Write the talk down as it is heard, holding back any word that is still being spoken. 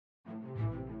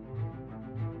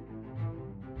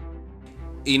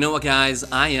You know what, guys?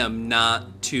 I am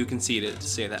not too conceited to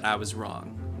say that I was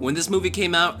wrong. When this movie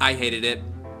came out, I hated it.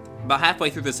 About halfway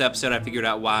through this episode, I figured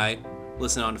out why.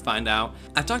 Listen on to find out.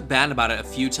 I've talked bad about it a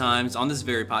few times on this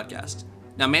very podcast.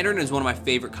 Now, Mandarin is one of my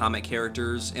favorite comic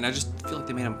characters, and I just feel like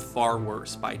they made him far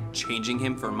worse by changing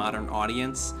him for a modern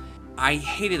audience. I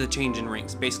hated the change in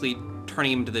rings, basically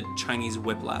turning him to the Chinese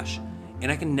Whiplash.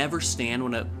 And I can never stand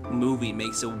when a movie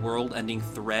makes a world-ending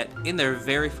threat in their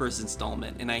very first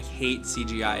installment, and I hate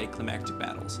CGI climactic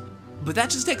battles. But that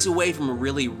just takes away from a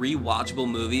really rewatchable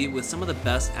movie with some of the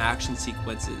best action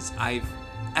sequences I've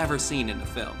ever seen in a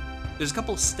film. There's a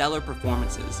couple stellar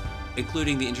performances,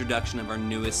 including the introduction of our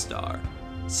newest star,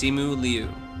 Simu Liu,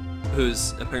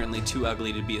 who's apparently too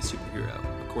ugly to be a superhero,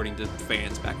 according to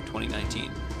fans back in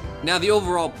 2019. Now, the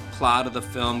overall plot of the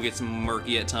film gets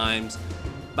murky at times,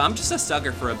 but I'm just a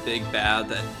sucker for a big bad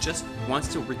that just wants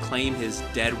to reclaim his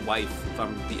dead wife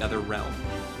from the other realm.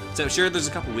 So sure, there's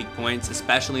a couple weak points,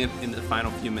 especially in the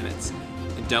final few minutes.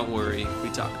 And don't worry, we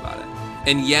talk about it.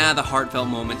 And yeah, the heartfelt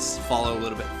moments follow a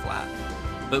little bit flat.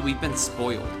 But we've been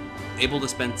spoiled, able to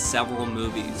spend several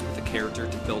movies with a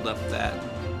character to build up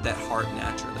that heart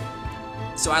naturally.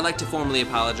 So I'd like to formally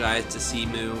apologize to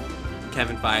Simu,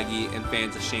 Kevin Feige, and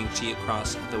fans of Shang Chi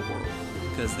across the world,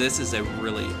 because this is a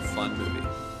really fun movie.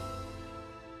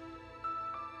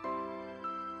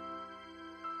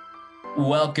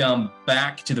 Welcome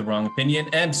back to The Wrong Opinion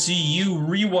MCU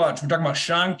Rewatch. We're talking about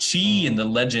Shang Chi and the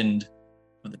Legend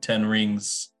of the Ten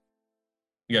Rings.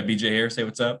 We got BJ here. Say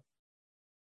what's up.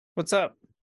 What's up?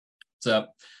 What's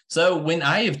up? So when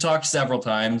I have talked several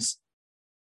times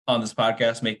on this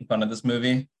podcast making fun of this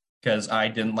movie because I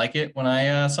didn't like it when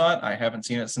I saw it. I haven't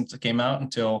seen it since it came out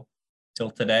until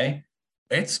today.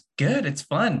 It's good. It's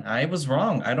fun. I was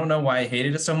wrong. I don't know why I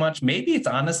hated it so much. Maybe it's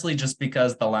honestly just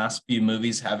because the last few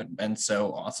movies haven't been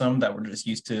so awesome that we're just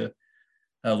used to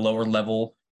a lower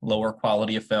level, lower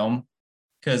quality of film.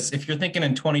 Because if you're thinking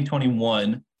in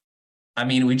 2021, I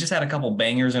mean, we just had a couple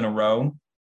bangers in a row.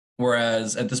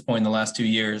 Whereas at this point in the last 2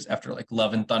 years, after like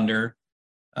Love and Thunder,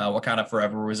 Wakanda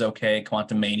Forever was okay,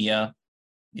 Quantumania,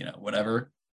 whatever.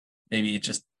 Maybe it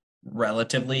just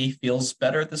relatively feels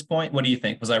better at this point. What do you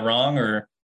think? Was I wrong or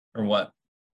what?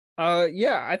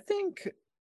 Yeah, I think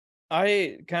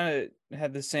I kind of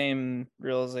had the same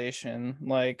realization.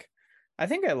 Like, I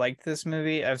think I liked this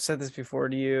movie. I've said this before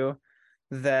to you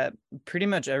that pretty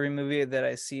much every movie that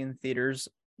I see in theaters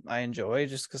I enjoy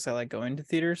just because I like going to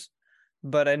theaters.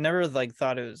 But I never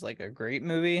thought it was like a great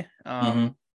movie.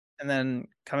 And then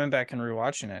coming back and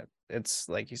rewatching it, it's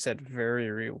like you said,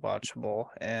 very rewatchable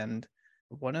and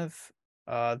one of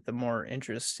the more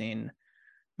interesting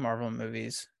Marvel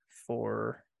movies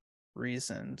for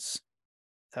reasons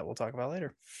that we'll talk about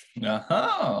later.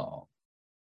 Oh,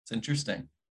 it's interesting.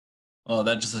 Well,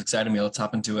 that just excited me. Let's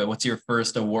hop into it. What's your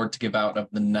first award to give out of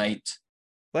the night?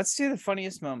 Let's do the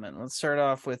funniest moment. Let's start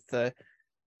off with the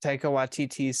Taika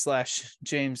Waititi /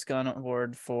 James Gunn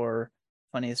award for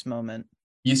funniest moment.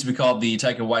 Used to be called the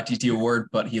Taika Waititi award,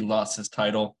 but he lost his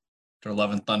title after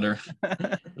Love and Thunder.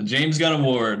 The James Gunn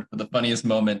award for the funniest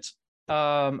moment.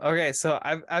 Okay, so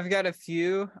I've got a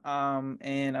few,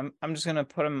 and I'm just gonna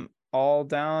put them all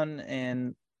down,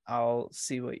 and I'll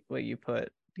see what you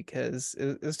put because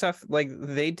it's tough. Like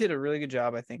they did a really good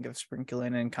job, I think, of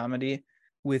sprinkling in comedy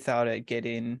without it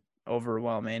getting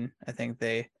overwhelming. I think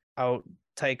they out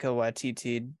Taika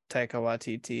Waititi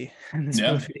in this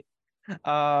movie.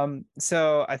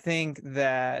 So I think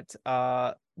that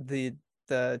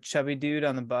the chubby dude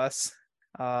on the bus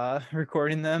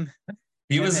recording them.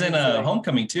 He was in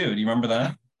Homecoming too. Do you remember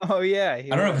that? Oh yeah. I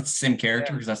don't know if it's the same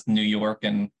character because that's New York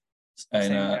and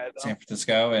San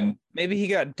Francisco, and maybe he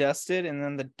got dusted and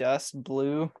then the dust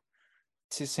blew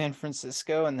to San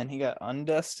Francisco and then he got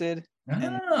undusted.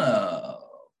 Oh.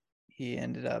 He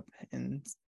ended up in.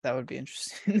 That would be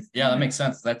interesting. Yeah, that makes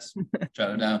sense. That's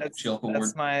shut it down.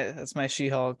 That's my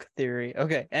She-Hulk theory.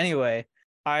 Okay. Anyway,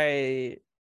 I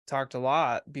talked a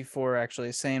lot before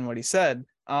actually saying what he said.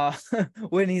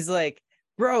 When he's like,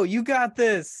 "Bro, you got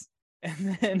this,"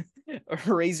 and then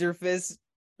Razor Fist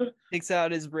takes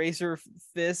out his Razor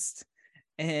Fist,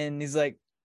 and he's like,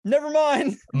 "Never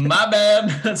mind." My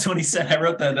bad. That's what he said. I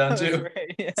wrote that down too.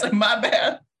 Right, yeah. It's like, my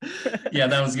bad. Yeah,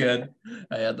 that was good.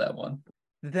 I had that one.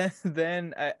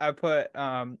 Then I put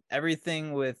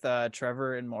everything with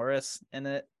Trevor and Morris in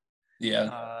it.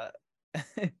 Yeah.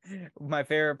 My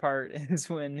favorite part is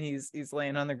when he's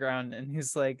laying on the ground and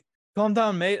he's like, "Calm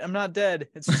down, mate. I'm not dead.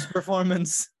 It's just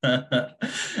performance."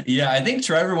 Yeah, I think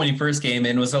Trevor, when he first came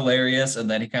in, was hilarious, and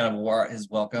then he kind of wore out his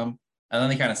welcome, and then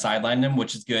they kind of sidelined him,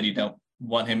 which is good. You don't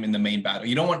want him in the main battle.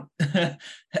 You don't want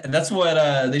that's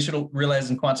what they should realize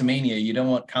in Quantumania. You don't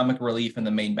want comic relief in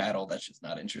the main battle. That's just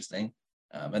not interesting.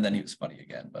 And then he was funny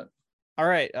again, but all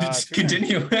right, just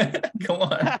continue. Go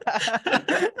on.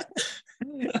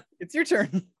 It's your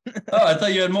turn. Oh, I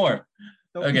thought you had more.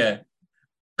 Nope. Okay.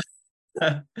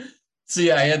 So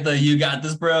yeah, I had the "you got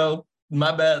this, bro."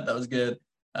 My bad. That was good.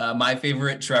 My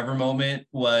favorite Trevor moment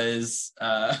was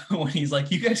when he's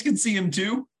like, "You guys can see him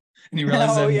too," and he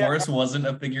realized that Morris wasn't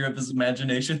a figure of his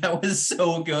imagination. That was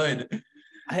so good.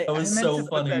 That was so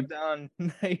funny. Put that down.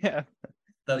 Yeah.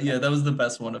 That was the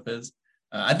best one of his.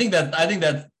 I think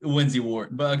that wins the award.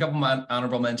 But a couple of my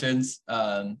honorable mentions.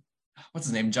 What's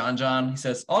his name? John. He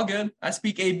says, "All good. I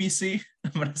speak ABC."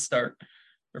 I'm gonna start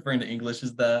referring to English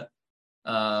as that.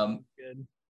 Good.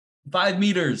 5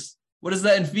 meters. What is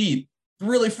that in feet?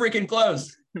 Really freaking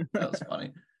close. That was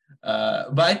funny.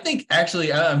 But I think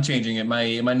actually I'm changing it.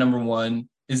 My number one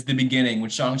is the beginning when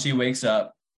Shang-Chi wakes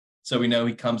up. So we know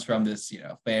he comes from this,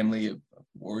 family of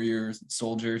warriors and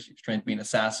soldiers. He's trained to be an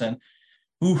assassin.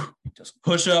 Just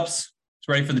push-ups. He's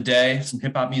ready for the day. Some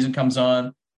hip-hop music comes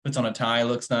on, puts on a tie,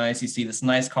 looks nice. You see this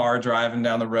nice car driving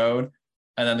down the road.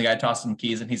 And then the guy tosses him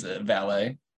keys and he's a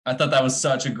valet. I thought that was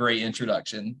such a great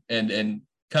introduction and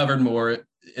covered more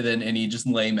than any just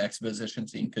lame exposition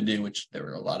scene could do, which there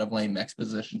were a lot of lame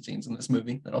exposition scenes in this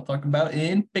movie that I'll talk about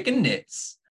in Picking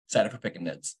Nits. Excited for Picking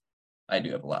Nits. I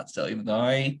do have a lot still, even though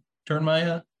I turned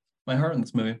my heart in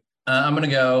this movie. We're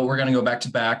going to go back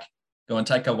to back, going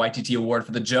Taika Waititi award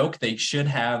for the joke they should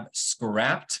have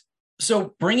scrapped.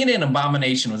 So bringing in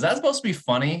Abomination, was that supposed to be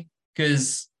funny?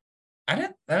 Because I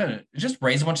didn't it just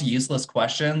raised a bunch of useless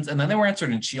questions, and then they were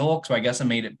answered in She-Hulk, so I guess it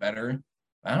made it better.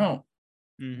 I don't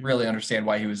really understand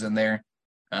why he was in there.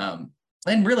 And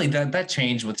really that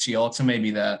changed with She-Hulk, so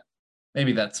maybe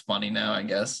that's funny now, I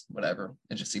guess. Whatever.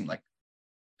 It just seemed like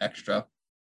extra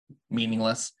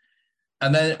meaningless.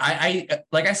 And then I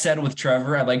like I said with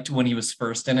Trevor, I liked when he was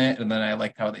first in it, and then I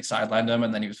liked how they sidelined him,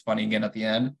 and then he was funny again at the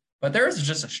end. But there was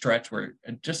just a stretch where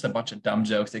just a bunch of dumb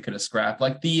jokes they could have scrapped.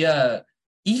 Like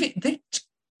even they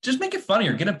just make it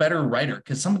funnier, get a better writer,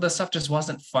 because some of the stuff just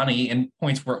wasn't funny in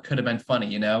points where it could have been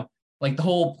funny, like the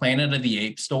whole Planet of the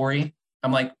Apes story.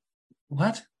 I'm like,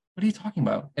 what are you talking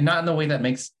about? And not in the way that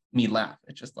makes me laugh.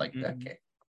 It's just like, okay,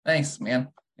 thanks, man.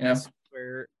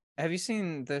 Have you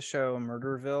seen the show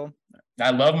Murderville? I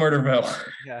love Murderville.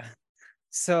 Yeah.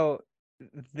 So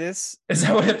this is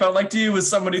that what it felt like to you? Was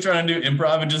somebody trying to do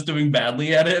improv and just doing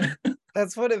badly at it?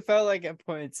 That's what it felt like at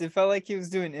points. It felt like he was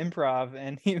doing improv,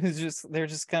 and they're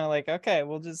just kind of like, okay,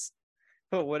 we'll just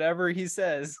put whatever he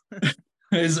says.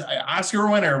 Is Oscar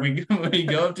winner. We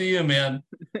go up to you, man.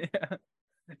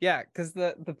 Yeah, because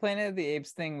the Planet of the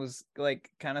Apes thing was like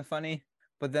kind of funny,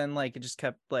 but then like it just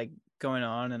kept like going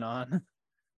on and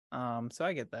on. So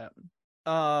I get that.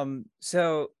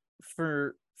 So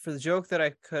for the joke that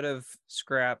I could have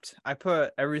scrapped, I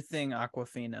put everything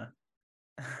Awkwafina.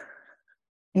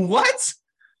 What?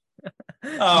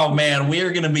 Oh man, we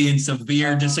are going to be in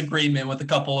severe disagreement with a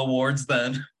couple awards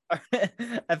then.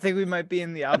 I think we might be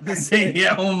in the opposite.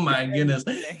 Yeah, oh my goodness.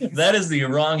 That is the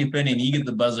wrong opinion. You get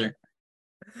the buzzer.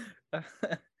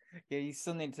 Yeah, you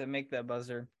still need to make that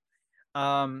buzzer.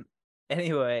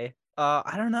 Anyway,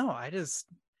 I don't know.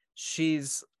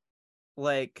 She's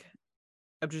like,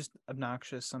 I'm just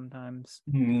obnoxious sometimes.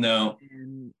 No.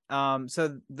 And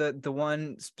so the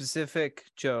one specific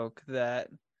joke that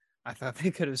I thought they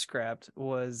could have scrapped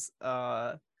was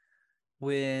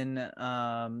when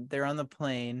they're on the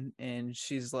plane and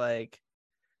she's like,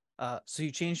 so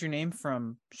you changed your name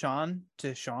from Sean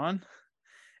to Sean,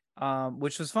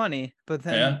 which was funny, but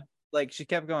then like she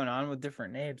kept going on with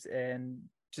different names and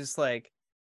just like,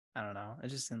 I don't know, it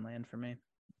just didn't land for me.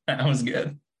 That was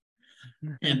good.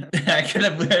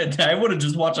 I would have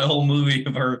just watched a whole movie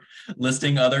of her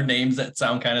listing other names that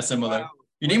sound kind of similar. Wow.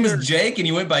 Your name is Jake and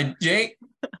you went by Jake.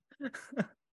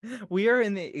 We are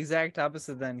in the exact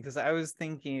opposite then, because I was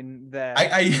thinking that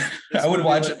I would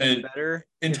watch an better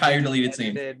entire deleted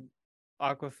scene.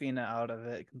 Awkwafina out of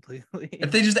it completely. If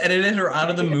they just edited her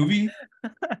out of the movie.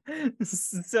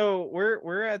 So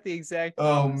we're at the exact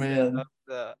man of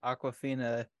the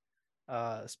Awkwafina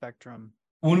spectrum.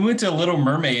 When we went to Little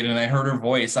Mermaid and I heard her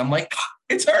voice, I'm like,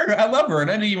 it's her. I love her,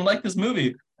 and I didn't even like this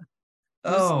movie.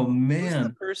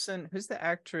 Man, who's the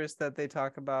actress that they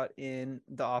talk about in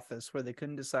The Office where they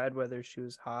couldn't decide whether she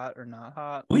was hot or not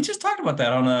hot? We just talked about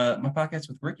that on my podcast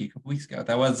with Ricky a couple weeks ago.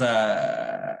 That was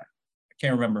I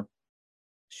can't remember.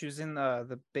 She was in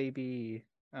the baby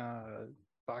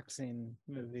boxing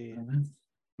movie. $1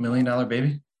 Million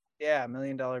Baby? Yeah, $1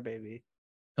 Million Baby.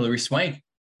 Hilary Swank.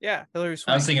 Yeah, Hilary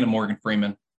Swank. I was thinking of Morgan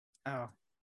Freeman. Oh,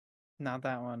 not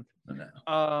that one.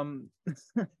 No.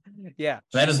 Yeah.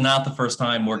 That is not the first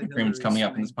time Morgan Freeman's Hillary coming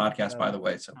up in this Swank, podcast, by the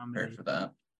way, so prepare comedy. for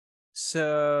that.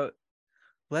 So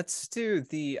let's do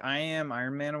the I Am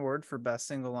Iron Man award for best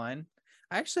single line.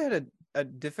 I actually had a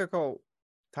difficult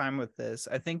time with this.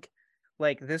 I think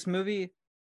like this movie,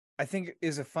 I think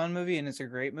is a fun movie and it's a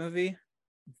great movie.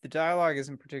 The dialogue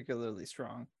isn't particularly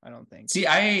strong, I don't think. See,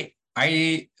 I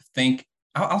think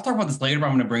I'll talk about this later, but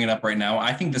I'm going to bring it up right now.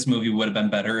 I think this movie would have been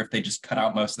better if they just cut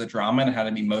out most of the drama and had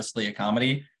it be mostly a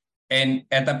comedy. And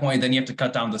at that point, then you have to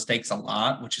cut down the stakes a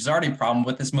lot, which is already a problem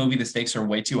with this movie. The stakes are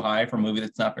way too high for a movie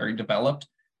that's not very developed.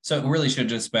 So it really should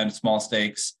just been small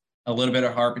stakes, a little bit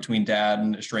of heart between dad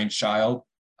and a strange child,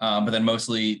 but then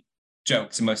mostly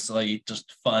jokes and mostly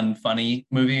just fun, funny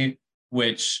movie,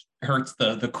 which hurts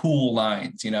the cool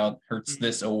lines, hurts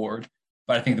this award.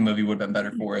 But I think the movie would have been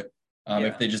better for it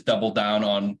if they just doubled down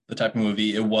on the type of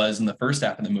movie it was in the first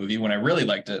half of the movie when I really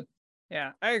liked it.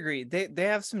 Yeah, I agree. They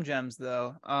have some gems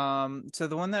though. So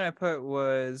the one that I put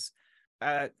was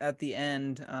at the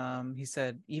end. He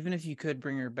said, "Even if you could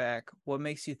bring her back, what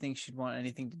makes you think she'd want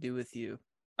anything to do with you?"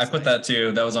 I put that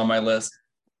too. That was on my list.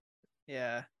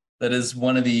 Yeah. That is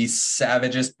one of the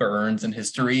savagest burns in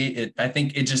history. I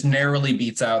think it just narrowly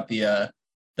beats out the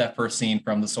that first scene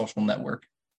from The Social Network.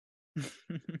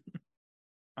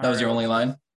 That was your only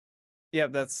line?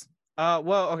 Yep, that's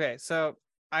well, okay. So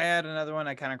I had another one.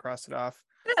 I kind of crossed it off.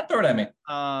 Yeah, throw it at me.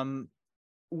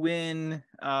 When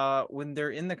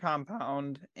they're in the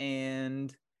compound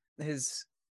and his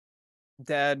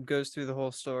dad goes through the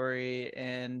whole story,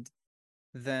 and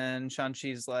then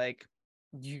Shang-Chi's like,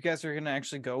 "You guys are gonna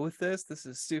actually go with this? This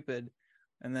is stupid."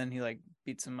 And then he like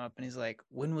beats him up, and he's like,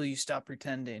 "When will you stop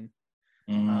pretending?"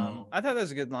 I thought that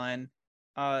was a good line.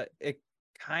 It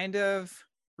kind of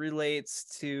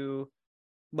relates to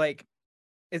like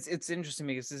it's interesting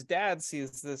because his dad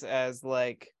sees this as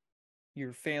like,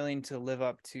 you're failing to live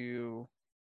up to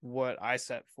what I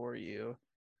set for you.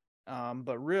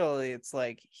 But really it's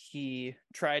like he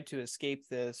tried to escape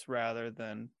this rather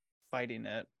than fighting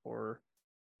it or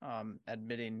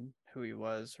admitting who he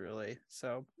was really.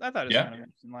 So I thought it was kind of an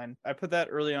interesting line. I put that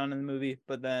early on in the movie,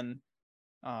 but then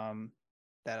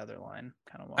that other line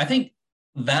kind of I think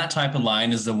that type of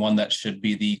line is the one that should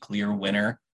be the clear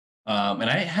winner. And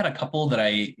I had a couple that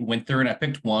I went through and I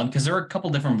picked one because there were a couple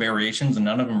different variations and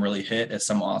none of them really hit as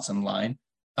some awesome line.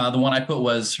 The one I put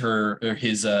was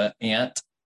his aunt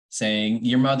saying,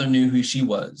 "Your mother knew who she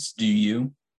was. Do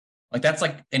you?" Like that's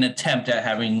like an attempt at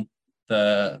having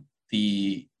the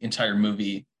entire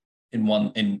movie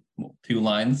in two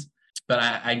lines.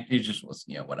 But it just was,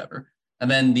 whatever.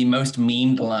 And then the most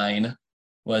memed line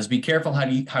was, "Be careful how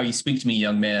you speak to me,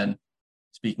 young man,"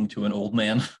 speaking to an old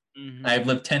man. Mm-hmm. "I've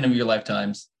lived 10 of your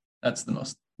lifetimes." That's the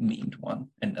most memed one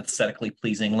and aesthetically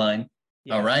pleasing line.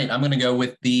 Yeah. All right, I'm going to go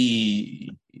with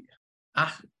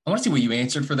I want to see what you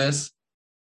answered for this.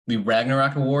 The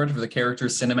Ragnarok Award for the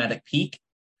character's cinematic peak.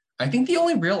 I think the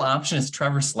only real option is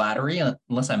Trevor Slattery,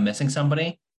 unless I'm missing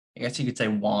somebody. I guess you could say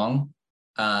Wong.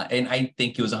 And I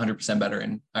think he was 100% better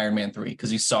in Iron Man 3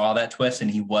 because you saw that twist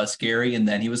and he was scary and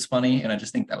then he was funny. And I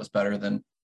just think that was better than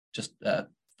just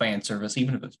fan service,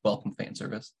 even if it's welcome fan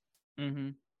service. Mm-hmm.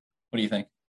 What do you think?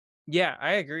 Yeah,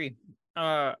 I agree.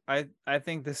 I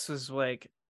think this was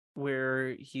like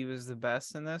where he was the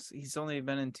best in this. He's only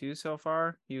been in 2 so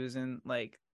far. He was in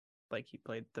like he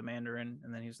played the Mandarin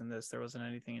and then he was in this. There wasn't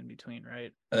anything in between,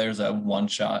 right? There's a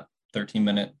one-shot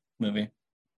 13-minute movie,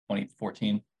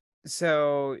 2014.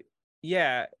 So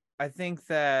yeah, I think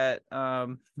that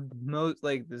most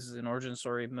like this is an origin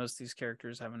story. Most of these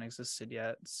characters haven't existed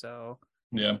yet, so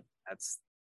yeah,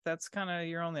 that's kind of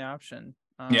your only option.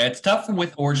 Yeah, it's tough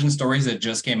with origin stories that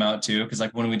just came out too, because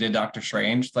like when we did Doctor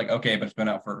Strange, it's like okay, but it's been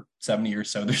out for 7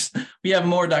 years, so we have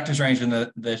more Doctor Strange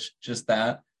than this just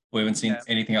that. We haven't seen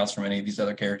anything else from any of these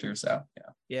other characters, so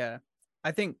yeah.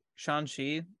 I think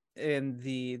Shang-Chi and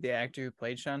the actor who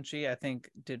played Shang-Chi, I think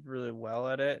did really well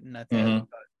at it, and I thought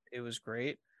it was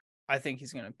great. I think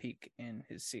he's gonna peak in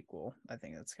his sequel. I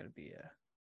think that's gonna be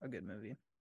a good movie.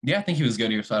 Yeah, I think he was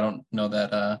good here, so I don't know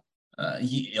that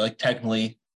he like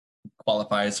technically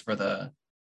qualifies for the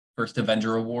first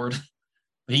Avenger award.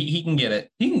 But he can get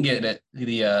it. He can get it,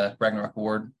 the Ragnarok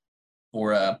award,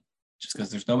 for just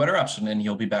because there's no better option, and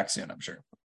he'll be back soon, I'm sure.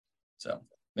 So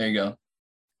there you go.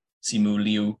 Simu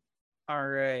Liu. All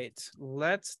right,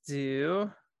 let's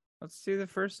do the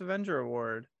first Avenger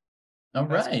award. All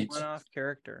right. One-off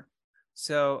character.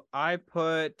 So I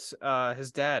put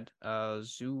his dad,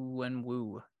 Zhu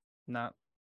Wenwu. Not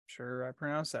sure I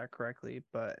pronounced that correctly,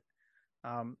 but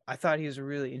I thought he was a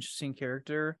really interesting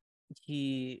character.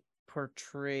 He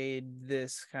portrayed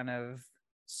this kind of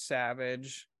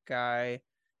savage guy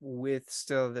with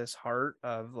still this heart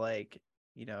of like,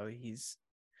 he's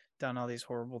done all these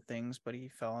horrible things, but he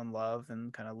fell in love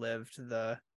and kind of lived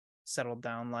the settled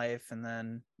down life, and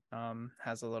then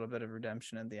has a little bit of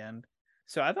redemption at the end.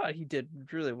 So I thought he did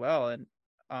really well, and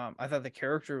I thought the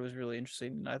character was really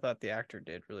interesting, and I thought the actor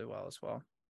did really well as well.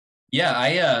 Yeah,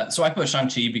 I put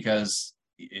Shang-Chi because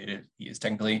he is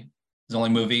technically his only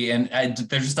movie, and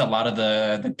there's just a lot of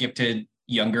the gifted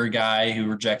younger guy who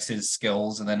rejects his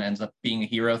skills and then ends up being a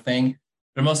hero thing.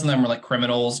 But most of them are like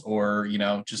criminals or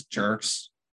just jerks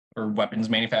or weapons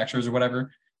manufacturers or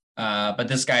whatever. But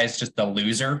this guy is just the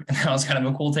loser, and that was kind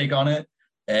of a cool take on it.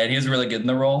 And he was really good in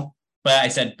the role. But I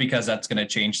said because that's going to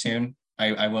change soon,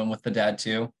 I went with the dad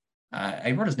too.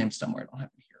 I wrote his name somewhere. I don't have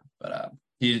it here, but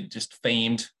he's just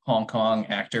famed Hong Kong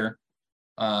actor,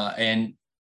 and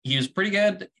he was pretty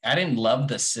good. I didn't love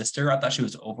the sister. I thought she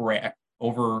was overacting,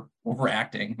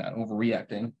 not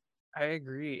overreacting. I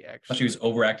agree. Actually, I thought she was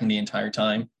overacting the entire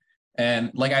time.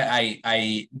 And like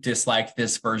I dislike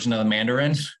this version of the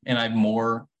Mandarin, and I have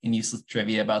more in useless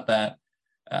trivia about that.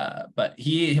 But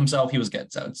he himself, he was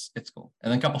good, so it's cool.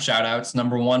 And then a couple shout outs.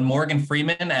 Number one, Morgan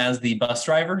Freeman as the bus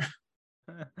driver.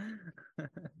 Do you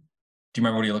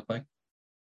remember what he looked like?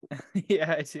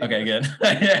 Yeah, I do. Okay, good.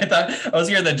 I was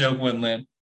scared that joke wouldn't land.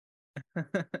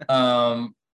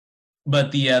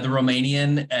 But the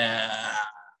Romanian, I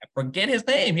forget his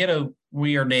name. He had a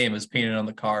weird name. It was painted on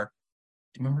the car.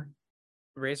 Do you remember?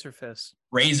 Razor Fist.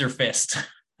 Razor Fist.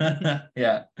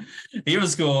 Yeah, he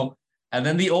was cool. And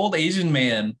then the old Asian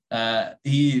man,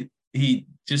 he's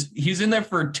in there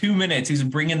for 2 minutes. He's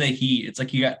bringing the heat. It's like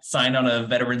he got signed on a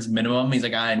veteran's minimum. He's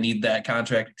like, I need that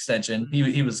contract extension.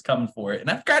 He was coming for it.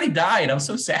 And I forgot he died. I was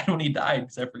so sad when he died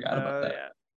because I forgot about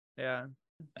that. Yeah.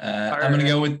 I'm going to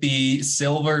go with the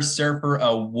Silver Surfer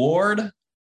Award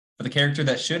for the character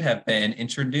that should have been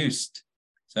introduced.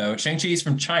 So Shang-Chi is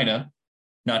from China,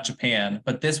 not Japan,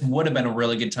 but this would have been a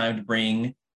really good time to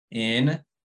bring in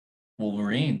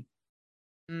Wolverine.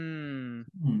 Maybe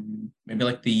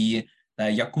like the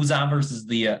Yakuza versus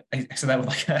the I said that with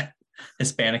like a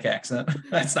Hispanic accent.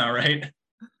 That's not right.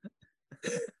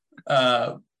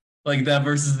 Like that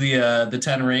versus the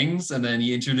 10 Rings, and then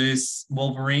you introduce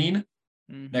Wolverine.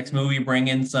 Next movie, bring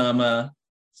in some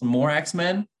more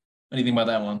X-Men. What do you think about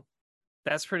that one?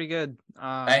 That's pretty good.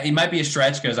 It might be a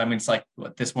stretch because it's like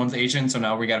this one's Asian, so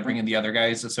now we got to bring in the other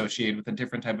guys associated with a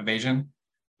different type of Asian.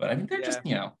 But I think they're just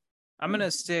I'm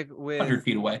gonna stick with 100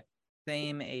 feet away.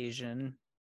 Same Asian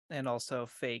and also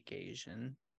fake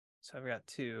Asian. So I've got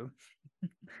two.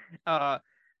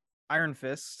 Iron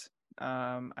Fist.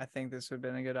 I think this would have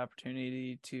been a good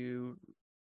opportunity to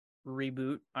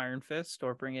reboot Iron Fist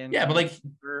or bring in. Yeah, but like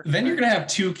then you're gonna have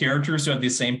two characters who have the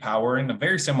same power in a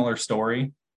very similar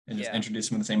story and just introduce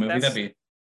them in the same movie.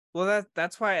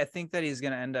 That's why I think that he's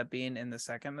gonna end up being in the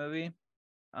second movie.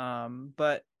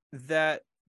 But that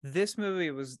this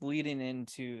movie was leading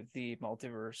into the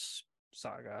multiverse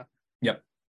saga. Yep.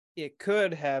 It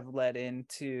could have led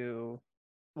into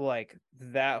like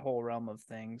that whole realm of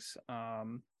things.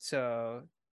 So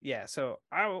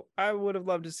I would have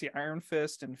loved to see Iron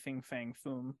Fist and Fing Fang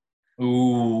Foom.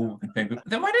 Ooh. Then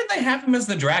why didn't they have him as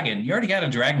the dragon? You already got a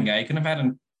dragon guy. You couldn't have had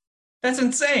him. That's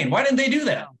insane. Why didn't they do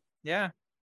that? Yeah.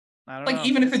 I don't know.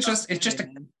 Even if it's just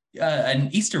an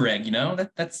Easter egg,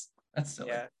 that's silly.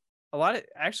 Yeah. A lot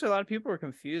of people were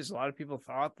confused. A lot of people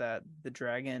thought that the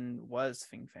dragon was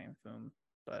Fing Fang Foom,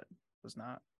 but it was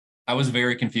not. I was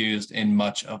very confused in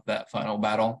much of that final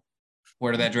battle.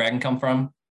 Where did that dragon come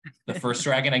from? The first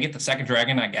dragon? I get the second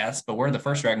dragon, I guess, but where did the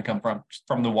first dragon come from? Just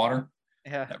from the water?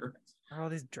 Yeah. Never. Where are all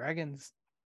these dragons?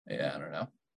 Yeah, I don't know.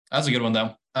 That was a good one,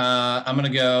 though. I'm going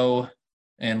to go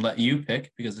and let you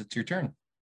pick because it's your turn.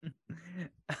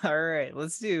 All right,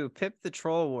 let's do Pip the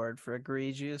Troll Award for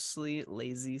egregiously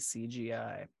lazy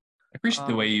CGI. I appreciate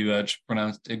the way you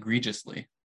pronounced egregiously.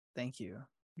 Thank you.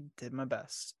 Did my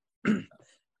best.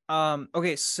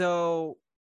 Okay, so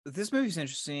this movie's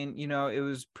interesting. It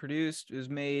was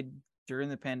made during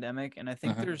the pandemic, and I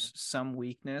think there's some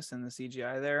weakness in the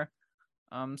CGI there.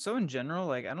 So in general,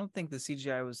 like I don't think the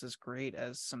CGI was as great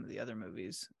as some of the other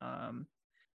movies.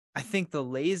 I think the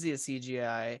laziest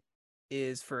CGI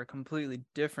is for a completely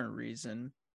different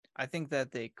reason. I think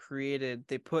that they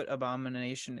put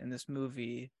Abomination in this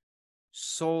movie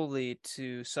solely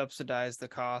to subsidize the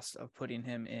cost of putting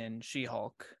him in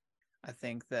She-Hulk. I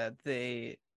think that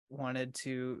they wanted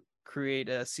to create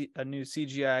a new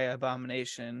CGI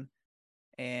Abomination,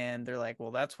 and they're like,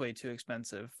 well, that's way too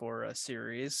expensive for a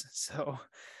series, so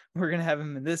we're gonna have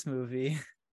him in this movie.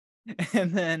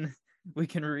 And then we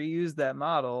can reuse that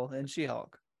model in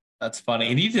She-Hulk. That's funny.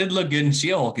 And he did look good in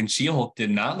She-Hulk, and She-Hulk did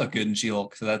not look good in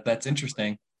She-Hulk. So that's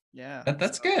interesting. Yeah.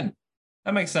 That's good.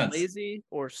 That makes sense. Lazy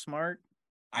or smart?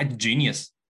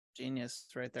 Genius. Genius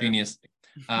right there. Genius.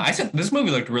 I said this movie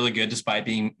looked really good despite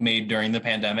being made during the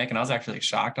pandemic, and I was actually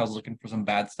shocked. I was looking for some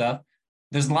bad stuff.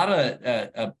 There's a lot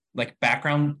of like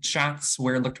background shots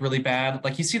where it looked really bad.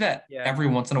 Like you see that every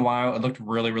once in a while. It looked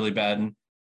really, really bad in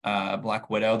Black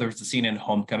Widow. There was a scene in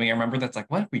Homecoming, I remember, that's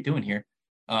like, what are we doing here?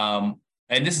 And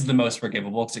this is the most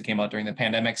forgivable because it came out during the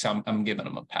pandemic, so I'm giving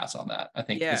them a pass on that. I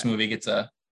think this movie gets a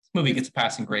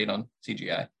passing grade on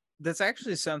CGI. That's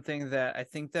actually something that I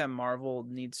think that Marvel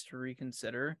needs to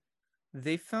reconsider.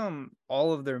 They film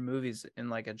all of their movies in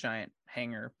like a giant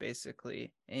hangar,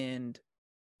 basically, and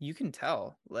you can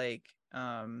tell, like,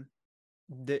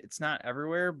 it's not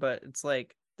everywhere, but it's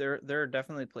like there are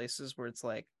definitely places where it's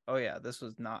like, oh yeah, this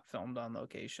was not filmed on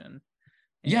location.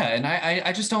 And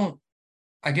I just don't.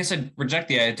 I guess I'd reject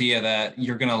the idea that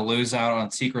you're going to lose out on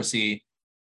secrecy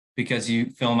because you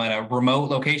film at a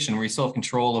remote location where you still have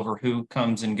control over who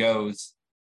comes and goes.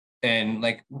 And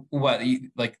like, what,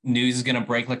 like news is going to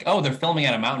break, like, oh, they're filming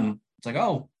at a mountain. It's like,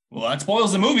 oh, well, that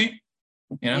spoils the movie.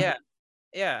 You know? Yeah.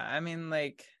 Yeah. I mean,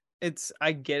 like,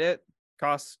 I get it,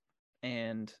 cost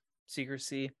and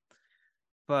secrecy,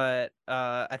 but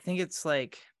I think it's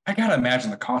like, I got to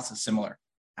imagine the cost is similar.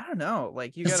 I don't know.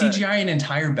 Like, you got CGI an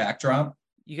entire backdrop.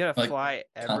 You got to fly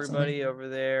everybody over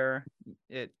there.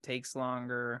 It takes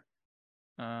longer.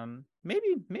 Maybe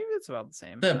it's about the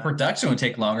same. The production would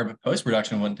take longer, but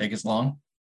post-production wouldn't take as long.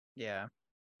 Yeah,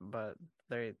 but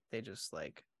they just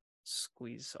like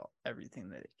squeeze everything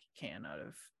that they can out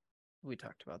of. We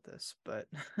talked about this, but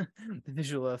the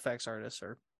visual effects artists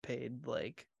are paid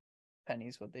like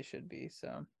pennies what they should be.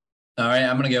 So. All right,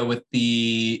 I'm going to go with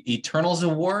the Eternals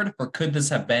Award for Could This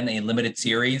Have Been a Limited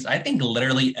Series? I think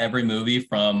literally every movie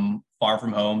from Far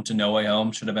From Home to No Way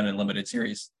Home should have been a limited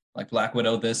series. Like Black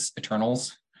Widow, this,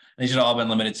 Eternals, they should have all been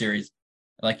limited series.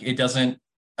 Like it doesn't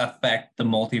affect the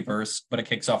multiverse, but it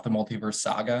kicks off the multiverse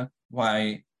saga.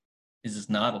 Why is this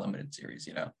not a limited series,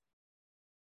 you know?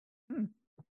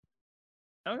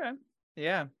 Okay,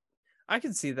 yeah. I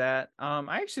can see that.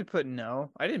 I actually put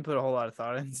no. I didn't put a whole lot of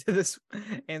thought into this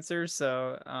answer,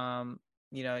 so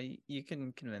you know, you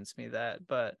can convince me that.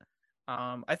 But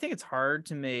I think it's hard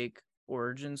to make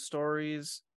origin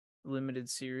stories limited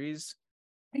series.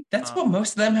 I think that's what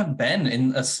most of them have been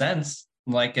in a sense.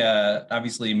 Like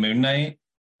obviously Moon Knight,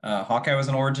 Hawkeye was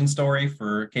an origin story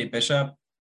for Kate Bishop.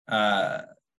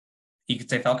 You could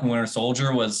say Falcon Winter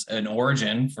Soldier was an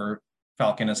origin for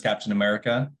Falcon as Captain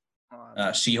America.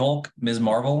 She-Hulk, Ms.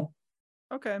 Marvel.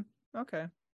 Okay.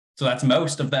 So that's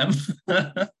most of them.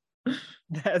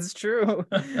 That's true.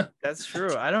 That's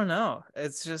true. I don't know.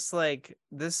 It's just like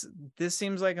this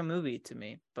seems like a movie to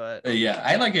me, but yeah,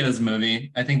 I like it as a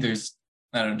movie. I think there's,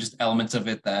 I don't know, just elements of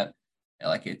it that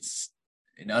like it's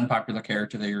an unpopular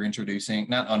character that you're introducing.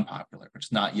 Not unpopular, but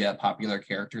it's not yet popular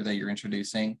character that you're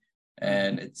introducing.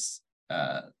 And it's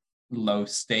low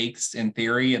stakes in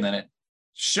theory, and then it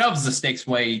shoves the stakes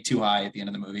way too high at the end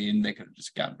of the movie, and they could have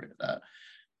just gotten rid of that.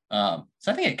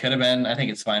 So I think it could have been. I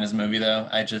think it's fine as a movie, though.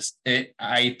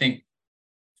 I think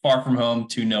Far From Home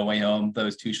to No Way Home,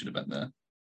 those two should have been the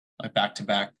like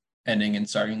back-to-back ending and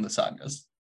starting the sagas.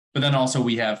 But then also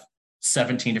we have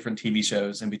 17 different TV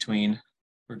shows in between.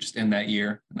 We're just in that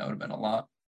year, and that would have been a lot.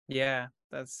 Yeah,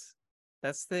 that's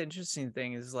the interesting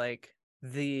thing is like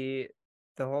the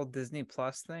whole Disney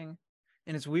Plus thing,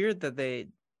 and it's weird that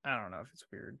I don't know if it's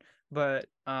weird, but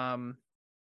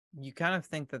you kind of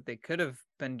think that they could have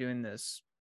been doing this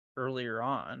earlier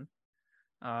on,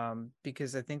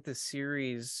 because I think the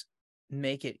series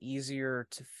make it easier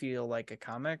to feel like a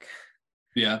comic.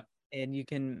 Yeah. And you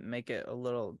can make it a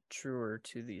little truer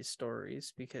to these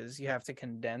stories because you have to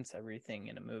condense everything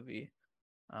in a movie.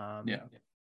 Yeah.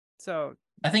 So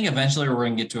I think eventually we're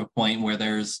going to get to a point where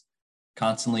there's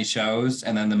constantly shows,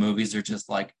 and then the movies are just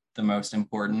like the most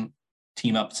important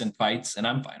team ups and fights, and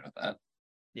I'm fine with that.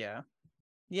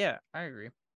 Yeah, I agree.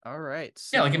 All right.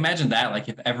 So, yeah, like imagine that, like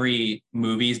if every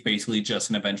movie is basically just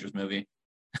an Avengers movie.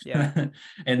 Yeah.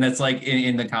 And that's like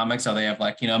in the comics, how they have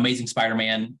like, you know, Amazing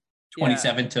Spider-Man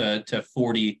 27 to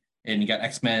 40, and you got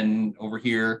X-Men over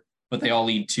here, but they all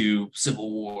lead to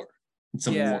Civil War. And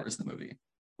Civil War is the movie.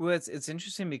 Well, it's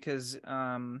interesting because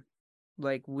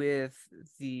like with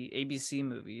the ABC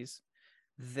movies,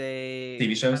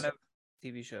 TV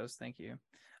shows, thank you.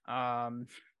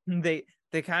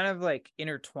 They kind of like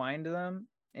intertwined them,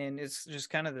 and it's just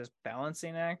kind of this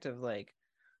balancing act of like,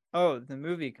 oh, the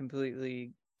movie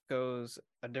completely goes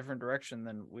a different direction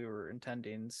than we were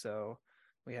intending, so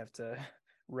we have to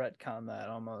retcon that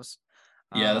almost.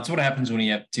 Yeah, that's what happens when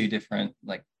you have two different,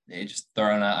 like, they just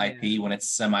throw in an IP when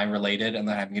it's semi-related and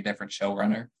they're having a different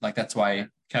showrunner. Like, that's why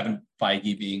Kevin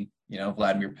Feige being,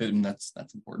 Vladimir Putin, that's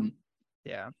important.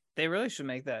 Yeah, they really should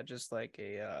make that just like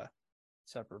a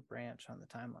separate branch on the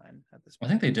timeline at this point.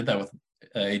 I think they did that with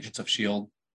Agents of S.H.I.E.L.D.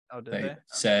 Oh, did they?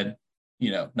 Said,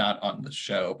 not on the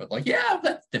show, but like, yeah,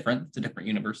 that's different. It's a different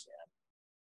universe. Yeah.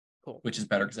 Cool. Which is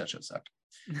better because that show sucked.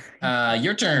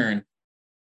 Your turn.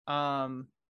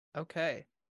 Okay.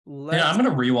 I'm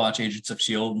gonna rewatch Agents of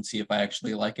S.H.I.E.L.D. and see if I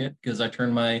actually like it, because I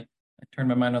turned my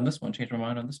mind on this one, changed my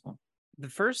mind on this one. The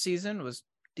first season was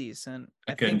decent.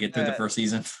 I couldn't get through the first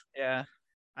season. Yeah.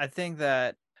 I think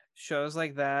that shows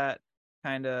like that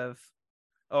kind of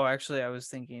actually I was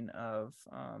thinking of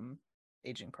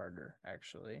Agent Carter,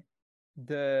 actually.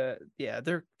 They're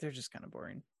just kind of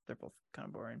boring. They're both kind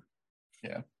of boring.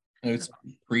 Yeah. It's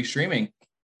free streaming.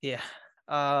 Yeah.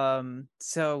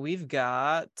 So we've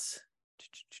got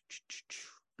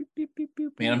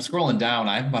Man, I'm scrolling down.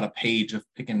 I have about a page of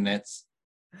picking nits.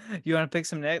 You want to pick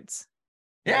some nits?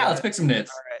 Yeah, let's pick some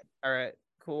nits. All right,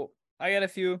 cool. I got a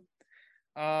few.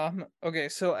 Okay,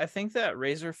 so I think that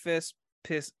Razor Fist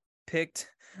picked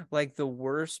like the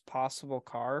worst possible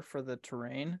car for the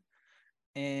terrain.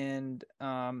 And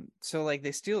so like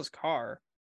they steal his car,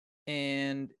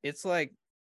 and it's like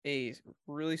a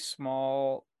really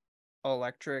small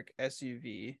electric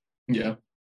SUV. Yeah.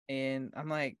 And I'm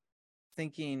like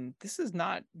thinking, this is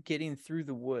not getting through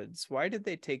the woods. Why did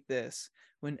they take this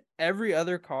when every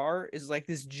other car is like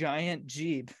this giant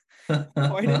Jeep?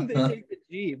 Why didn't they take the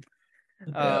Jeep?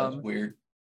 That's weird.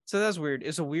 So that's weird.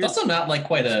 It's a weird. It's also not like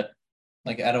quite a,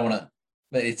 like, I don't want to,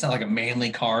 but it's not like a manly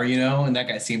car, and that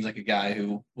guy seems like a guy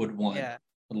who would want a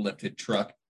lifted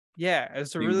truck. Yeah,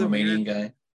 it's a really Romanian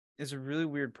guy. It's a really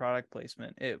weird product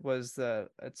placement. It's a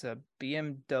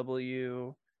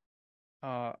BMW,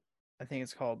 I think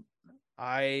it's called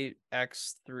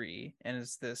iX3, and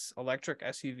it's this electric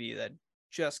SUV that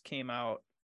just came out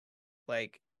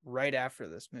like right after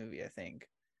this movie, I think.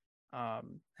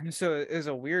 So it is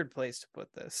a weird place to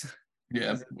put this.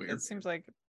 Yeah, weird. It seems like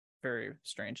very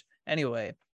strange.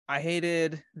 Anyway, I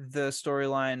hated the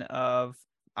storyline of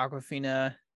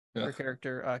Awkwafina, her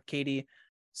character, Katie,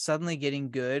 suddenly getting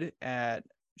good at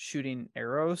shooting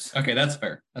arrows. Okay, that's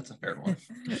fair. That's a fair one.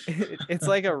 It's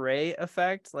like a Rey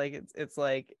effect. Like it's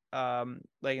like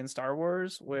in Star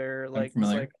Wars, where like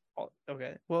it's like,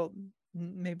 okay, well,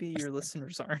 maybe your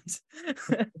listeners aren't.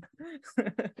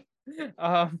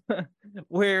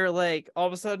 Where like all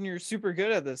of a sudden you're super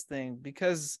good at this thing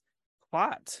because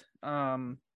plot.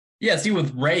 Yeah, see,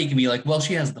 with Rey, you can be like, well,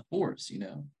 she has the Force,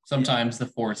 Sometimes the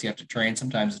Force you have to train.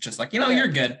 Sometimes it's just like, you're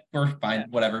good. We're fine,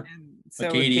 whatever. And so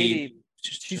but Katie,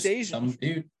 she's just Asian. Some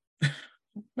dude.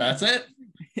 That's it.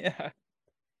 Yeah.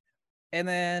 And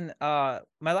then my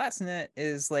last nit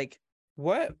is like,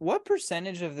 what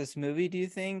percentage of this movie do you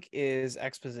think is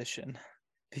exposition?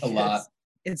 A lot.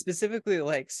 And specifically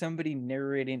like somebody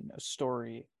narrating a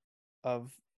story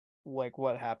of like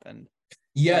what happened.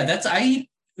 Yeah, I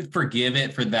would forgive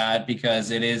it for that, because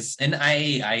it is, and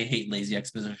I hate lazy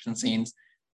exposition scenes,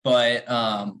 but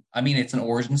I mean, it's an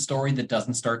origin story that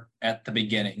doesn't start at the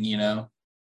beginning,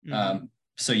 Mm-hmm.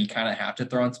 So you kind of have to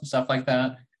throw in some stuff like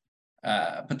that.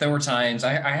 But there were times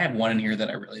I had one in here that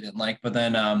I really didn't like, but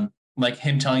then like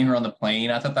him telling her on the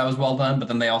plane, I thought that was well done, but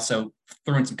then they also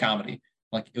threw in some comedy.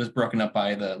 Like, it was broken up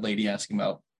by the lady asking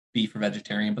about beef or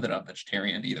vegetarian, but they're not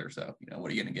vegetarian either, so what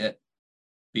are you gonna get?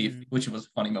 Beef, which was a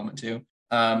funny moment too.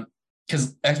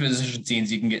 Because exposition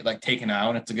scenes you can get like taken out,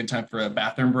 and it's a good time for a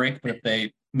bathroom break, but if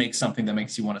they make something that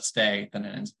makes you want to stay, then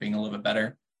it ends up being a little bit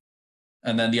better.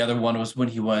 And then the other one was when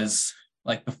he was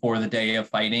like before the day of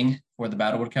fighting, before the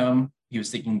battle would come, he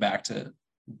was thinking back to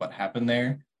what happened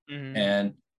there. Mm-hmm.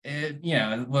 And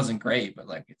it wasn't great, but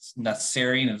like it's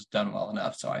necessary and it was done well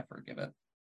enough, so I forgive it.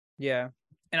 Yeah.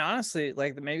 And honestly,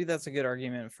 like maybe that's a good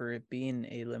argument for it being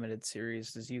a limited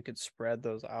series, is you could spread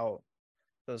those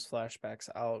flashbacks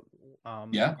out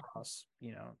across,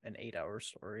 an 8-hour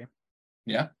story.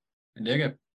 Yeah, I dig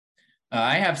it.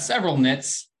 I have several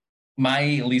nits.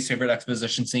 My least favorite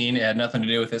exposition scene, it had nothing to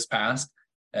do with his past,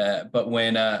 but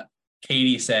when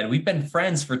Katie said, "We've been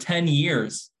friends for 10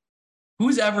 years.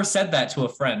 Who's ever said that to a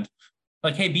friend?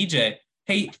 Like, hey, BJ,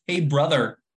 hey,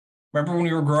 brother, remember when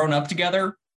we were growing up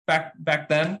together back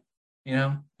then?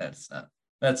 That's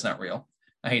not real.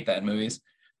 I hate that in movies.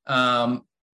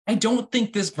 I don't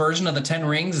think this version of the 10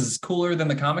 Rings is cooler than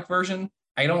the comic version.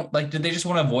 I don't like, did they just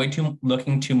want to avoid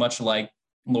looking too much like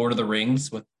Lord of the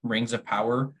Rings with Rings of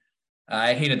Power?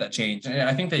 I hated that change.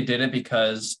 I think they did it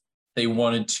because they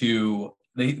wanted to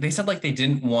they said like they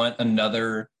didn't want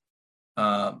another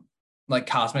like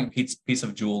cosmic piece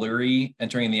of jewelry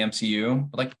entering the MCU,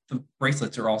 but like the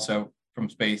bracelets are also from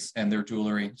space and they're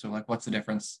jewelry. So like, what's the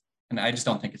difference? And I just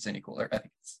don't think it's any cooler.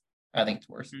 I think it's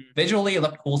worse. Visually, it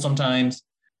looked cool sometimes,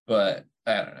 but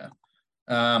I don't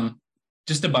know.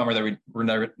 Just a bummer that we're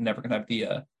never gonna have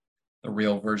the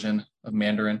real version of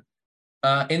Mandarin.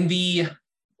 In the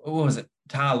what was it?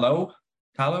 Talo,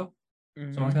 something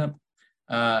like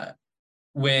that.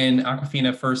 When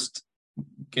Awkwafina first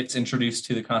gets introduced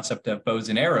to the concept of bows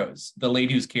and arrows, the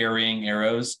lady who's carrying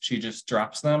arrows, she just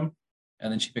drops them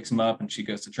and then she picks them up and she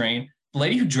goes to train. The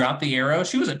lady who dropped the arrow,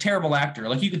 she was a terrible actor.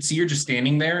 Like you could see her just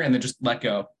standing there and then just let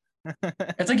go.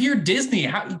 It's like you're Disney.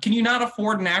 How can you not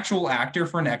afford an actual actor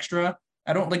for an extra?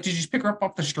 I don't like. Did you just pick her up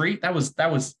off the street? That was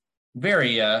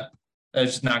very that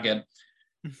was just not good.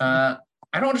 I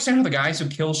don't understand how the guys who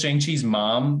kill Shang-Chi's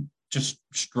mom just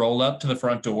stroll up to the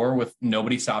front door with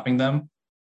nobody stopping them.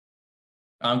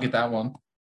 I don't get that one.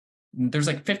 There's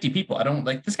like 50 people. I don't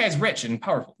like this guy's rich and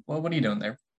powerful. Well, what are you doing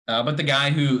there? But the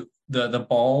guy who the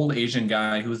bald Asian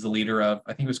guy who was the leader of,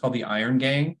 I think it was called the Iron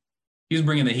Gang. He was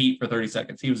bringing the heat for 30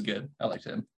 seconds. He was good. I liked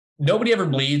him. Nobody ever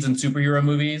bleeds in superhero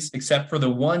movies except for the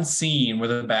one scene where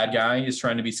the bad guy is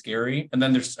trying to be scary. And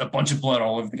then there's a bunch of blood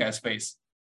all over the guy's face.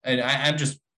 And I'm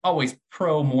just always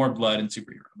pro more blood in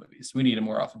superhero movies. We need it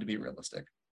more often to be realistic.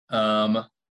 I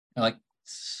like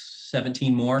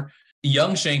 17 more.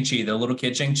 Young Shang-Chi, the little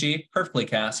kid Shang-Chi, perfectly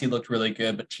cast. He looked really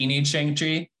good. But teenage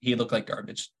Shang-Chi, he looked like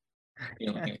garbage. He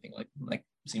didn't look anything like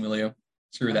Simu.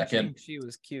 Screw that kid. Shang-Chi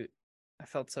was cute. I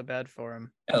felt so bad for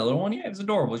him. Yeah, the little one, yeah, he was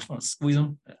adorable. I just want to squeeze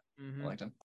him. Yeah, Mm-hmm. I liked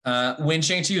him. When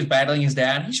Shang-Chi was battling his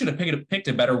dad, he should have picked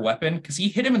a better weapon because he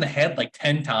hit him in the head like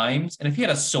 10 times. And if he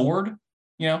had a sword,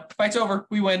 fight's over.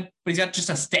 We win. But he's got just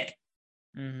a stick.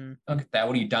 Mm-hmm. Look at that.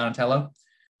 What are you, Donatello?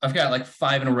 I've got like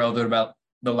 5 in a row that are about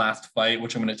the last fight,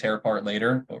 which I'm going to tear apart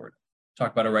later. But we're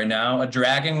talk about it right now. A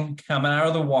dragon coming out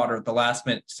of the water at the last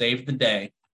minute saved the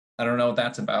day. I don't know what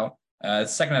that's about. The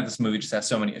second half of this movie just has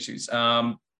so many issues.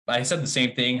 I said the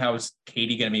same thing. How is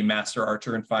Katie going to be Master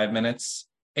Archer in 5 minutes?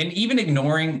 And even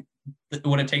ignoring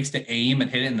what it takes to aim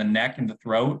and hit it in the neck and the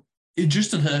throat,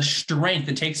 just the strength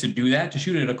it takes to do that, to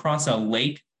shoot it across a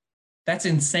lake, that's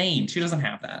insane. She doesn't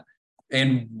have that.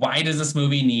 And why does this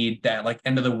movie need that like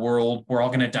end of the world, we're all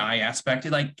going to die aspect?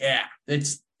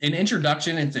 It's an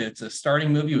introduction. It's a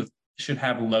starting movie should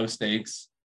have low stakes.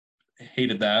 I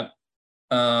hated that.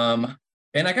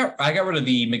 And I got rid of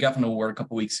the MacGuffin Award a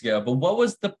couple weeks ago. But what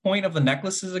was the point of the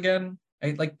necklaces again?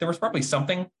 There was probably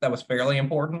something that was fairly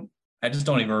important. I just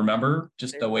don't even remember.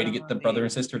 Just a way to get the brother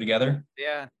and sister together.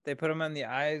 Yeah, they put them on the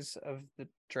eyes of the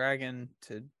dragon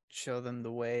to show them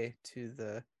the way to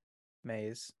the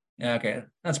maze. Yeah, okay,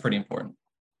 that's pretty important.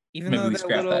 Even though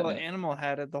that little animal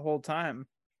had it the whole time.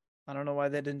 I don't know why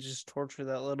they didn't just torture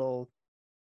that little,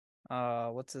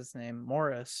 what's his name,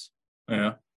 Morris.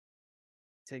 Yeah.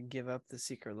 To give up the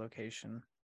secret location.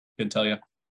 Couldn't tell you.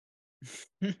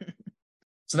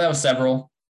 So that was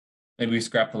several. Maybe we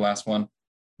scrapped the last one.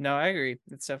 No, I agree.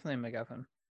 It's definitely a MacGuffin.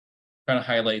 Trying to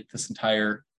highlight this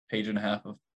entire page and a half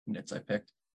of nits I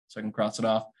picked so I can cross it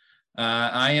off.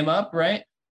 I am up, right?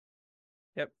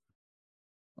 Yep.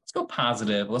 Let's go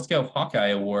positive. Let's go Hawkeye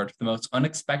Award for the most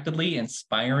unexpectedly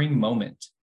inspiring moment.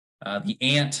 The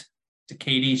aunt to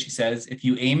Katie, she says, if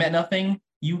you aim at nothing,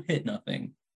 you hit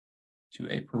nothing. To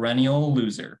a perennial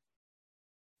loser.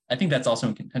 I think that's also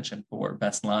in contention for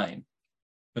best line,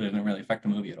 but it didn't really affect the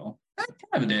movie at all. It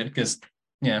kind of did, because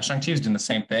Shang-Chi was doing the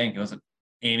same thing. He wasn't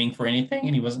aiming for anything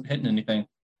and he wasn't hitting anything.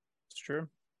 It's true.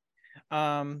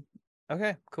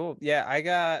 Okay, cool. Yeah,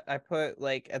 I put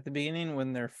like at the beginning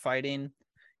when they're fighting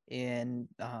and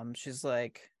she's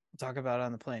like, we'll talk about it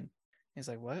on the plane. He's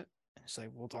like, what? And she's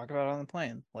like, we'll talk about it on the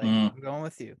plane. Like, I'm going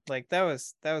with you. Like that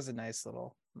was a nice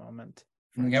little moment.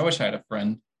 I wish I had a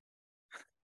friend.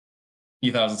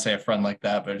 You thought I was gonna say a friend like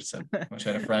that, but I just said I wish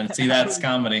I had a friend. See, that's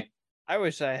comedy. I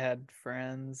wish I had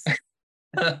friends.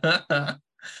 That's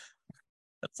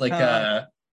like I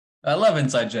love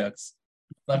inside jokes.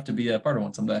 I'd love to be a part of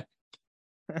one someday.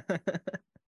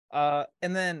 And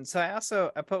then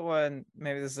so I put one,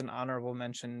 maybe this is an honorable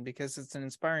mention because it's an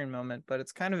inspiring moment, but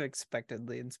it's kind of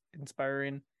expectedly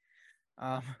inspiring.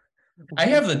 I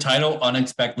have the title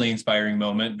Unexpectedly Inspiring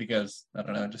Moment because, I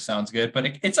don't know, it just sounds good.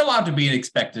 But it's allowed to be an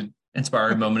expected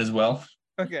inspiring moment as well.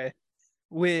 Okay.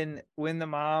 When the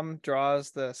mom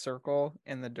draws the circle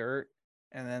in the dirt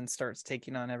and then starts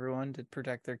taking on everyone to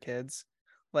protect their kids,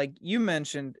 like you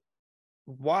mentioned,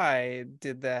 why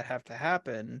did that have to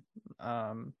happen?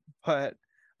 But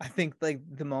I think like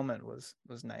the moment was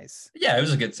nice. Yeah, it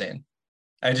was a good scene.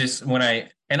 I just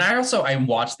I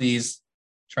watch these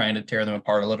trying to tear them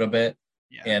apart a little bit.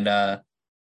 Yeah. And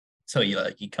so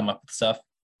you come up with stuff.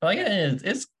 But like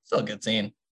it's still a good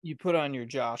scene. You put on your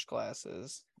Josh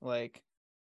glasses. Like,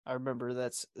 I remember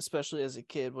that's, especially as a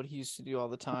kid, what he used to do all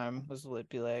the time was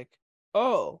be like,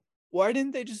 oh, why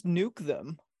didn't they just nuke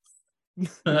them?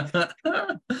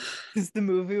 Because the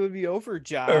movie would be over,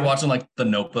 Josh. Or watching like The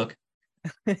Notebook.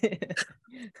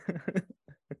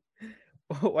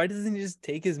 Why doesn't he just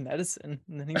take his medicine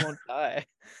and then he won't die?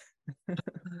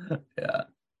 Yeah.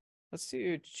 Let's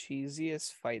do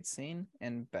cheesiest fight scene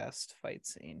and best fight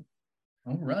scene.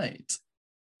 All right.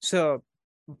 So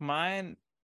mine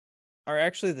are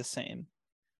actually the same.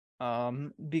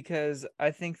 Because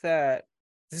I think that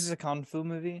this is a kung fu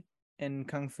movie, and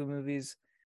kung fu movies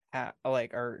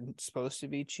are supposed to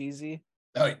be cheesy.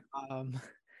 Oh, yeah. Um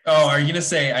Oh, are you gonna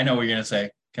say? I know what you're gonna say.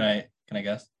 Can I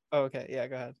guess? oh, okay, yeah,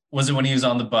 go ahead. Was it when he was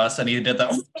on the bus and he did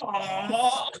that?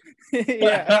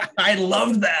 Yeah. I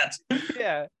loved that.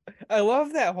 Yeah. I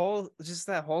love that whole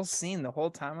scene the whole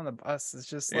time on the bus. It's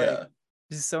just like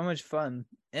just so much fun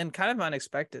and kind of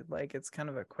unexpected. Like, it's kind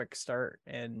of a quick start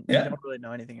and you don't really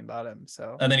know anything about him.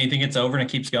 So and then you think it's over and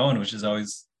it keeps going, which is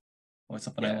always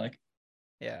something I like.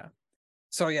 Yeah.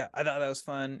 So yeah, I thought that was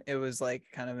fun. It was like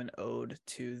kind of an ode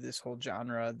to this whole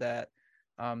genre that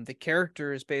the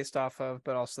character is based off of,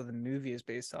 but also the movie is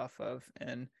based off of.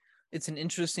 And it's an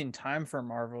interesting time for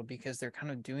Marvel because they're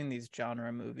kind of doing these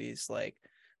genre movies. Like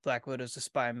Black Widow's a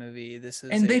spy movie. This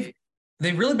is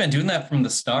they've really been doing that from the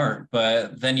start.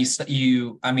 But then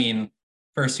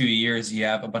first few years you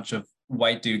have a bunch of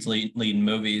white dudes leading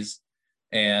movies,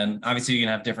 and obviously you can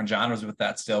have different genres with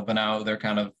that still. But now they're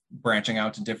kind of branching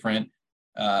out to different.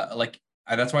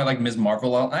 That's why I like Ms.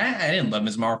 Marvel. I didn't love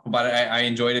Ms. Marvel, but I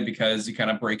enjoyed it because you kind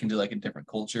of break into like a different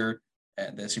culture,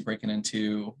 and this you're breaking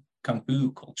into kung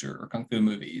fu culture or kung fu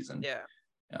movies, and yeah.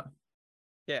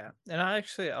 And I'll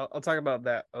talk about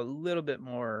that a little bit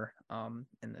more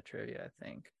in the trivia, I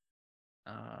think.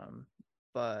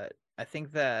 But I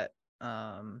think that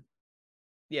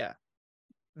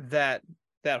that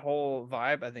whole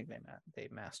vibe, I think they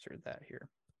mastered that here.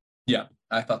 Yeah,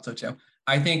 I thought so too.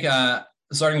 I think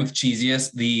starting with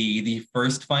cheesiest, the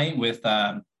first fight with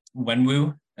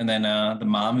Wenwu and then the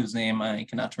mom whose name I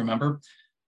cannot remember.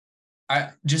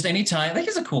 Anytime, like,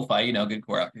 it's a cool fight, good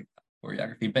choreography,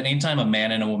 but anytime a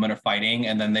man and a woman are fighting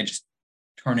and then they just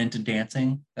turn into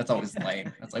dancing, that's always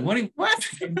lame. That's like, what?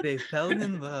 They fell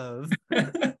in love.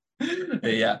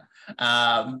 Yeah.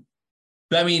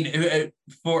 But I mean,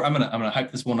 I'm gonna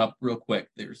hype this one up real quick.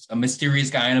 There's a mysterious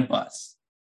guy in a bus.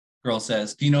 Girl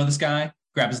says, "Do you know this guy?"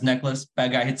 Grab his necklace.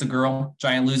 Bad guy hits a girl.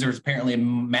 Giant loser is apparently a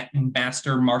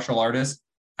master martial artist.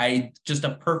 Just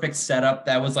a perfect setup.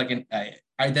 That was like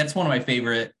that's one of my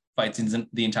favorite fight scenes in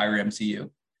the entire MCU.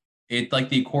 It, like,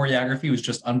 the choreography was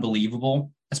just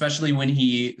unbelievable, especially when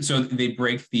they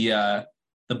break the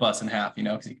bus in half,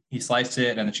 because he sliced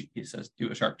it and then he says,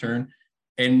 "Do a sharp turn."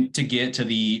 And to get to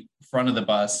the front of the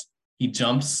bus, he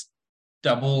jumps,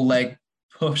 double leg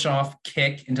push off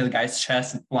kick into the guy's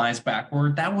chest and flies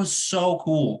backward. That was so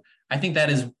cool. I think that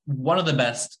is one of the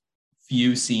best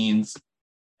few scenes,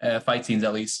 fight scenes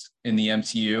at least, in the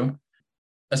MCU,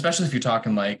 especially if you're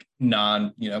talking like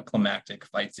climactic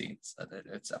fight scenes.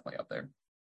 It's definitely up there.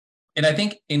 And I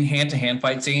think in hand-to-hand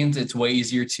fight scenes, it's way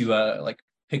easier to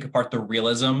pick apart the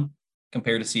realism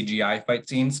compared to CGI fight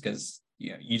scenes, because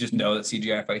you just know that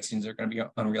CGI fight scenes are going to be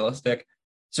unrealistic.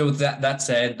 So with that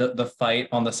said, the fight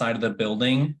on the side of the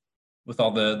building with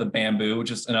all the bamboo,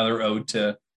 which is another ode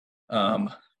to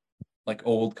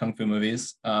old kung fu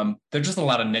movies. There's just a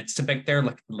lot of nits to pick there,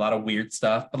 like a lot of weird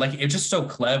stuff, but like it's just so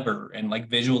clever and like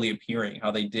visually appealing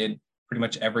how they did pretty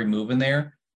much every move in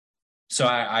there. So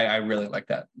I really like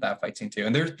that fight scene too.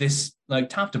 And there's this, like,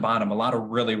 top to bottom, a lot of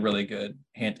really, really good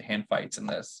hand-to-hand fights in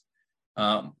this.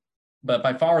 But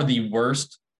by far the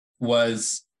worst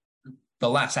was the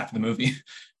last half of the movie.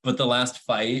 But the last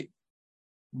fight,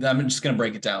 I'm just going to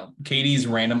break it down. Katie's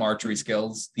random archery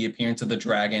skills, the appearance of the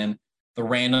dragon, the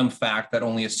random fact that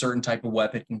only a certain type of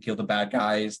weapon can kill the bad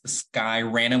guys, the sky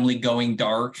randomly going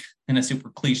dark in a super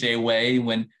cliche way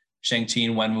when Shang Chi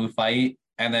and Wenwu fight,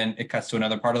 and then it cuts to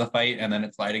another part of the fight, and then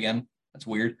it's light again. That's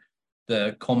weird.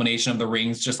 The culmination of the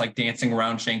rings just like dancing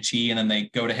around Shang Chi, and then they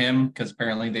go to him because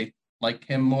apparently they like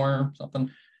him more or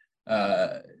something.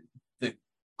 The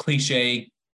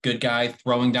cliche good guy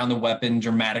throwing down the weapon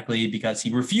dramatically because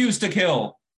he refused to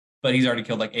kill, but he's already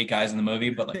killed like 8 guys in the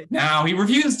movie, but like now he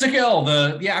refused to kill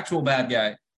the actual bad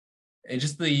guy. It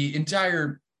just, the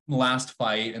entire last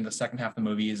fight and the second half of the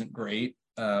movie isn't great.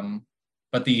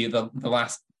 But the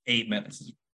last 8 minutes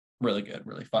is really good,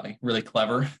 really funny, really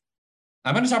clever.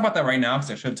 I'm going to talk about that right now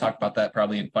because I should have talked about that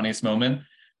probably in funniest moment.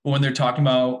 But when they're talking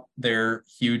about their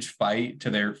huge fight to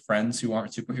their friends who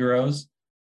aren't superheroes,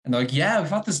 and they're like, "Yeah, we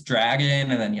fought this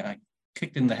dragon, and then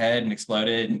kicked in the head and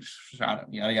exploded and shot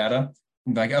him, yada yada."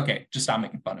 I'm like, "Okay, just stop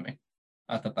making fun of me."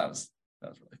 I thought that was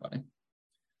really funny.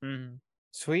 Mm.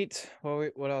 Sweet.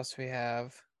 What else we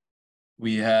have?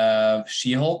 We have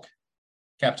She-Hulk,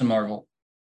 Captain Marvel.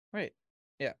 Wait.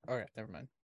 Yeah. Okay. Never mind.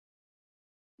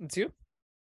 It's you,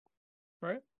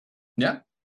 right? Yeah.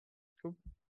 Cool.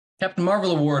 Captain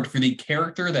Marvel award for the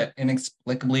character that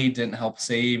inexplicably didn't help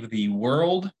save the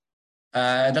world.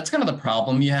 That's kind of the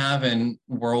problem you have in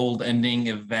world-ending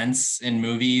events in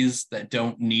movies that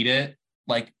don't need it.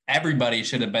 Like everybody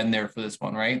should have been there for this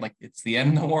one, right? Like it's the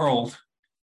end of the world.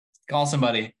 Call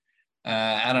somebody.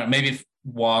 I don't know. Maybe if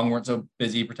Wong weren't so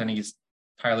busy pretending he's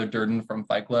Tyler Durden from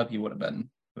Fight Club, he would have been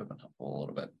helpful a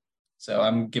little bit. So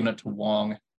I'm giving it to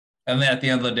Wong. And then at the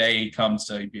end of the day, he comes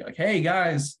to be like, "Hey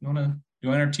guys, you want to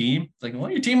join our team?" It's like, "Well,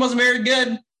 your team wasn't very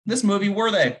good this movie,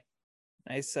 were they?"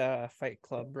 Nice Fight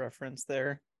Club reference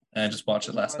there. And I just watched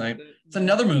it last night. It's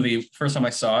another movie. First time I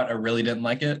saw it, I really didn't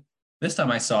like it. This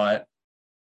time I saw it,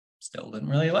 still didn't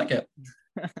really like it.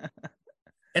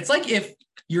 It's like if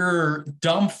your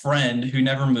dumb friend who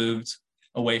never moved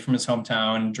away from his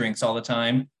hometown and drinks all the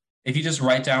time, if you just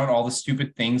write down all the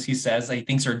stupid things he says that he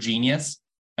thinks are genius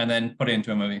and then put it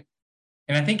into a movie.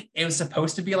 And I think it was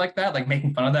supposed to be like that, like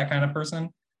making fun of that kind of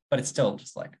person, but it's still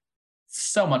just like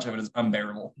so much of it is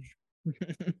unbearable.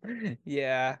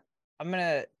 Yeah.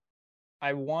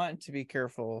 I want to be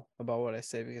careful about what I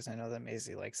say because I know that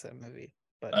Maisie likes that movie,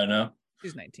 but I know.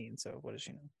 she's 19, so what does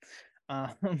she know?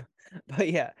 But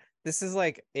yeah, this is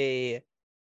like a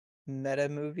meta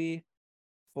movie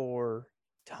for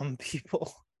dumb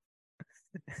people.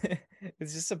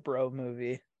 It's just a bro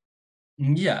movie.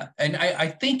 Yeah. And I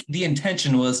think the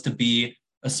intention was to be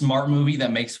a smart movie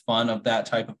that makes fun of that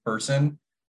type of person.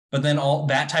 But then all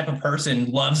that type of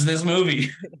person loves this movie.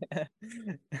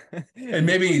 And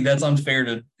maybe that's unfair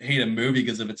to hate a movie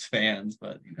because of its fans,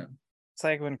 but It's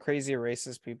like when crazy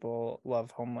racist people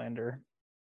love Homelander.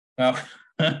 Oh,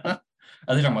 are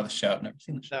they talking about the show? I've never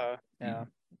seen the show. No, yeah.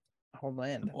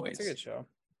 Homeland. The Boys. It's a good show.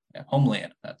 Yeah,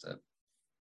 Homeland. That's it.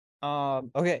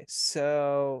 Okay,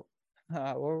 so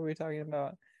what were we talking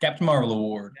about? Captain Marvel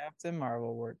award. Captain Marvel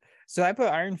award. So I put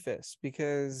Iron Fist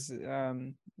because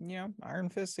Iron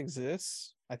Fist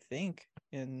exists, I think,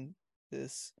 in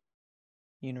this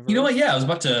universe. You know what? Yeah, I was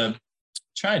about to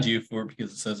chide you for it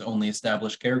because it says only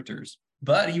established characters,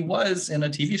 but he was in a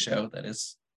TV show that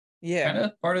is kind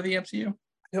of part of the MCU.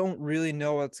 I don't really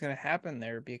know what's gonna happen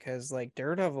there because like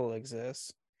Daredevil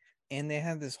exists, and they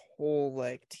have this whole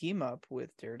like team up with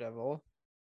Daredevil,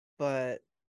 but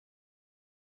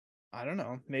I don't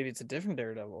know. Maybe it's a different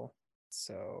Daredevil.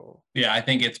 So yeah, I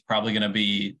think it's probably going to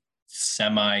be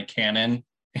semi-canon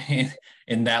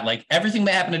in that like everything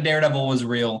that happened to Daredevil was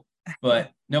real,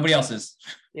 but nobody else's.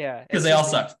 Yeah, because they all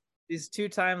sucked. These two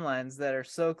timelines that are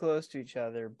so close to each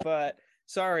other, but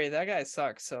sorry, that guy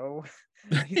sucks. So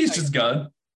he's just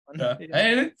gone. Yeah. Yeah.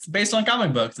 And it's based on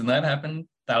comic books, and that happened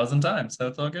 1,000 times, so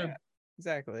it's all good. Yeah,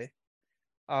 exactly.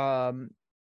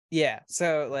 Yeah.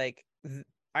 So like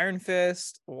Iron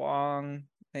Fist, Wong,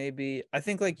 maybe. I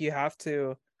think like you have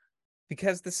to,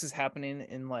 because this is happening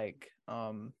in like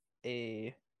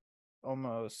a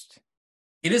almost.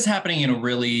 It is happening in a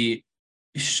really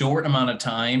short amount of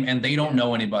time, and they don't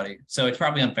know anybody, so it's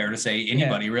probably unfair to say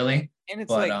anybody really. And it's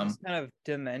but, like this kind of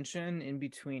dimension in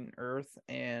between Earth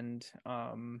and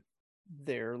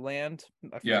their land.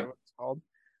 I forget what it's called.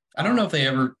 I don't know if they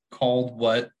ever called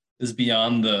what is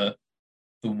beyond the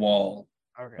wall.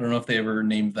 Okay. I don't know if they ever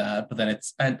named that, but then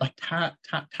it's like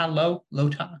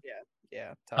Lota.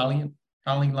 Yeah. Talian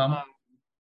Lama.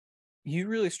 You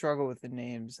really struggle with the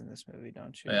names in this movie,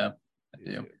 don't you? Yeah, I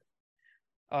do.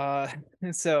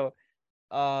 So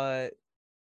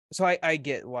I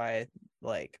get why,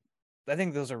 like, I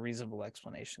think those are reasonable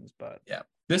explanations, but yeah,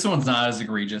 this one's not as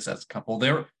egregious as a couple.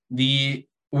 When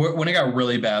it got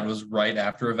really bad was right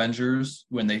after Avengers,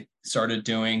 when they started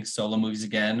doing solo movies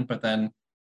again, but then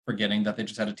forgetting that they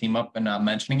just had to team up and not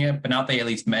mentioning it. But now they at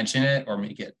least mention it or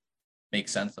make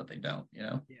sense that they don't,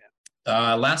 Yeah.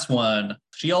 Last one,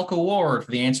 She-Hulk award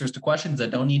for the answers to questions that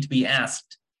don't need to be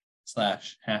asked /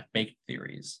 half-baked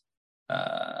theories.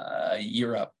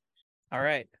 You're up. All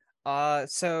right.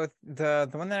 So the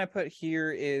one that I put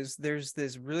here is there's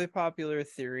this really popular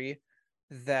theory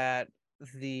that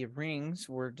the rings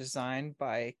were designed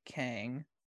by Kang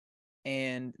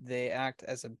and they act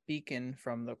as a beacon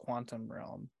from the quantum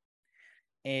realm.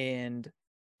 And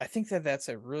I think that that's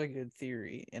a really good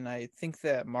theory, and I think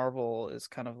that Marvel is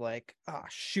kind of like,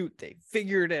 shoot, they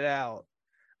figured it out,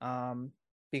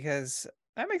 because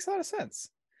that makes a lot of sense.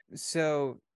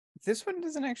 So this one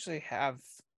doesn't actually have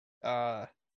an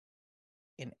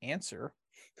answer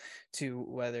to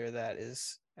whether that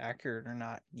is accurate or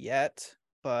not yet,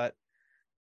 but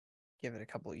give it a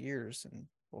couple of years and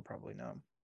we'll probably know.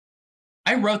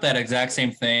 I wrote that exact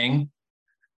same thing,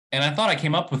 and I thought I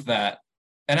came up with that.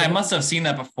 And I must have seen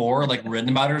that before, like written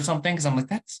about it or something, because I'm like,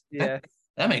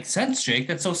 that makes sense, Jake.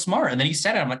 That's so smart. And then he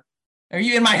said it. I'm like, are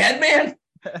you in my head, man?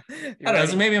 I don't know.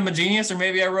 So maybe I'm a genius, or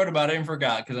maybe I wrote about it and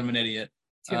forgot because I'm an idiot.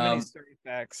 Too many story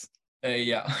facts.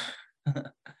 Yeah.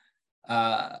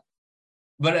 But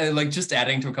like just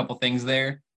adding to a couple things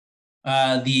there.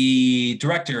 The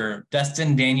director,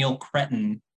 Destin Daniel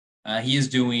Cretton, he is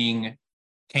doing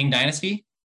Kang Dynasty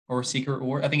or Secret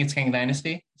War. I think it's Kang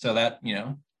Dynasty. So that,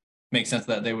 makes sense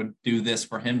that they would do this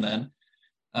for him then,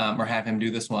 or have him do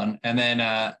this one. And then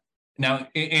now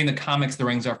in the comics, the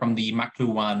rings are from the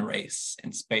Makluan race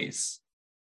in space.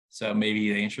 So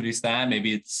maybe they introduce that.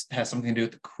 Maybe it has something to do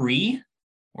with the Kree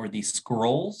or the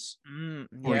Skrulls.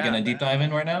 We're going to deep dive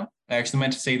in right now. I actually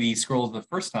meant to say the Skrulls the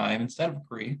first time instead of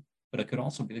Kree, but it could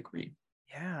also be the Kree.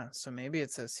 Yeah, so maybe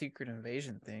it's a secret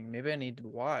invasion thing. Maybe I need to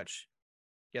watch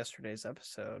yesterday's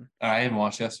episode. I haven't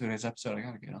watched yesterday's episode. I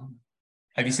got to get on.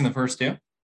 Have you seen the first two?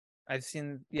 I've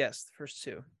seen, yes, the first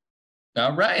two.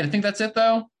 All right. I think that's it,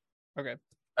 though.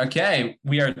 Okay.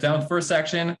 We are done with the first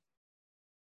section.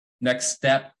 Next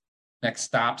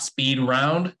stop, speed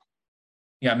round.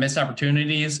 You got missed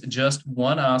opportunities. Just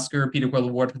one Oscar. Peter Quill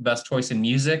Award for the best choice in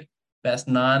music. Best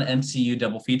non-MCU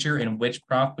double feature. And which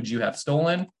prop would you have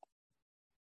stolen?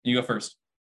 You go first.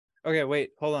 Okay, wait.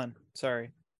 Hold on.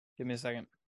 Sorry. Give me a second.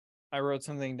 I wrote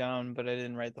something down, but I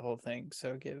didn't write the whole thing.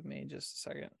 So give me just a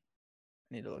second.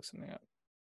 I need to look something up.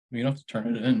 You don't have to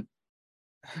turn it in.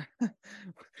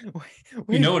 wait.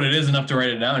 You know what it is enough to write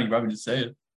it down. You probably just say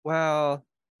it. Well,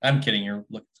 I'm kidding. You're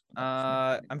looking.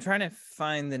 I'm trying to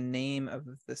find the name of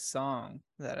the song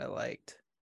that I liked.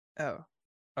 Oh,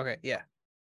 okay. Yeah.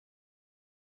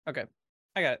 Okay.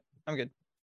 I got it. I'm good.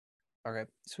 Okay,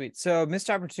 sweet. So missed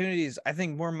opportunities, I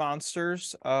think more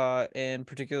monsters, and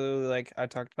particularly like I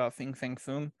talked about Fing Fang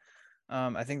Foom.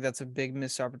 I think that's a big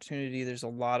missed opportunity. There's a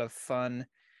lot of fun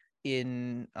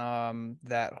in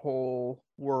that whole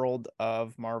world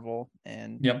of Marvel,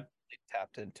 and yep, they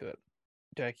tapped into it.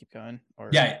 Do I keep going?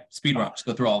 Or yeah, speed rocks.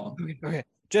 Go through all of them. Okay.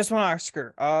 Just one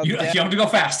Oscar. You have to go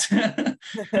fast.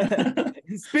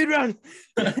 Speed run.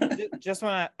 Just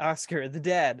one Oscar. The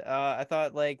Dad. I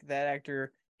thought like that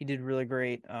actor. He did really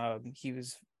great. He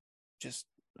was just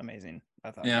amazing, I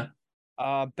thought. Yeah.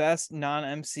 Best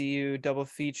non-MCU double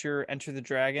feature, Enter the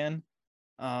Dragon.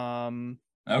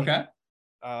 Okay.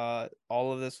 All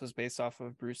of this was based off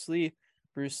of Bruce Lee.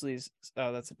 Bruce Lee's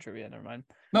that's a trivia, never mind.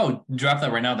 No, drop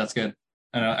that right now. That's good.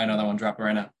 I know that one. Drop it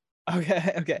right now.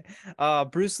 Okay.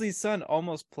 Bruce Lee's son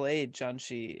almost played Shang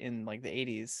Chi in like the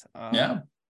 80s. Yeah.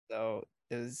 So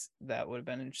that would have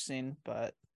been interesting,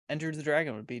 but Enter the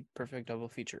Dragon would be perfect double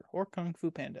feature, or Kung Fu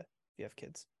Panda if you have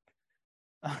kids.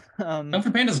 Kung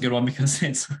Fu Panda's a good one because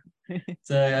it's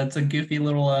a goofy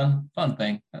little fun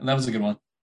thing. That was a good one.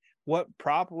 What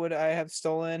prop would I have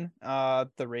stolen?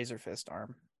 The Razor Fist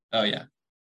arm. Oh yeah,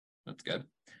 that's good.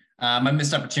 My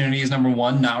missed opportunity is number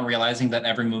one, not realizing that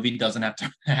every movie doesn't have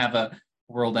to have a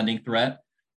world-ending threat.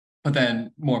 But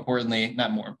then more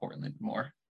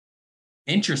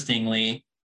interestingly,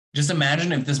 just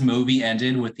imagine if this movie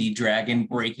ended with the dragon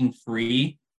breaking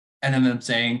free and then them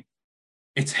saying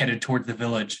it's headed toward the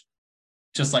village,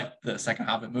 just like the second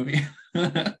Hobbit movie.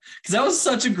 Because that was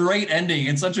such a great ending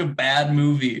and such a bad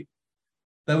movie.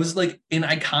 That was like an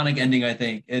iconic ending, I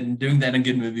think. And doing that in a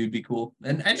good movie would be cool.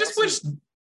 And I just wish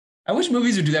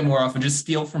movies would do that more often, just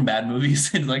steal from bad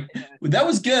movies. And like, that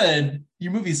was good.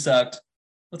 Your movie sucked.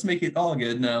 Let's make it all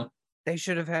good now. They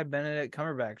should have had Benedict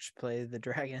Cumberbatch play the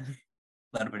dragon.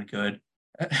 That'd have been good.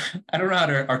 I don't know how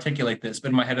to articulate this,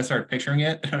 but in my head I started picturing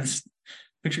it. I was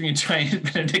picturing a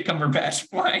giant Benedict Cumberbatch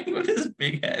flying with his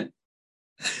big head.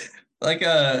 Like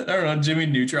I don't know, Jimmy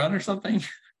Neutron or something.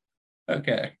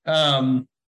 Okay. Going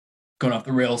off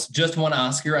the rails. Just one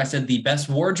Oscar. I said the best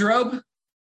wardrobe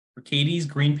for Katie's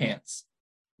green pants.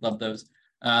 Love those.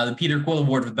 The Peter Quill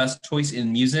Award for best choice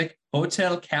in music.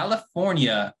 Hotel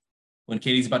California, when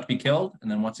Katie's about to be killed, and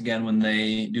then once again when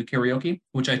they do karaoke,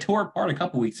 which I tore apart a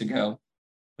couple weeks ago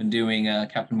when doing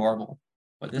Captain Marvel,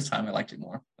 but this time I liked it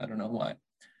more. I don't know why.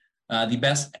 The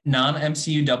best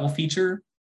non-MCU double feature.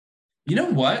 You know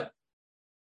what?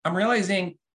 I'm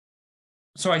realizing.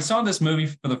 So I saw this movie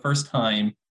for the first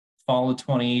time fall of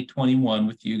 2021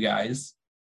 with you guys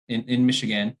in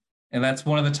Michigan. And that's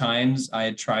one of the times I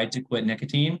had tried to quit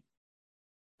nicotine.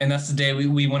 And that's the day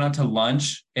we went out to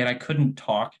lunch and I couldn't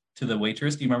talk to the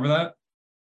waitress. Do you remember that?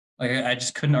 Like I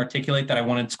just couldn't articulate that I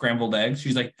wanted scrambled eggs.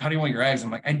 She's like, "How do you want your eggs?"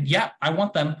 I'm like, "Yeah, I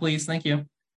want them, please. Thank you."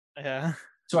 Yeah.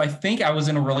 So I think I was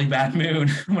in a really bad mood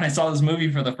when I saw this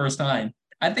movie for the first time.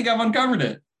 I think I've uncovered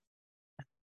it.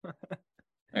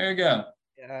 There you go.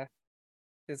 Yeah.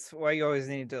 It's why you always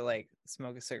need to like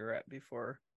smoke a cigarette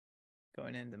before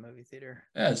going into the movie theater.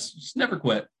 Yes, just never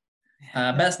quit.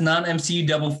 Best non-MCU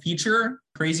double feature,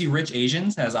 Crazy Rich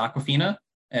Asians has Awkwafina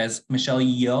as Michelle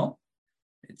Yeoh.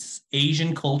 It's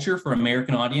Asian culture for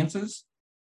American audiences.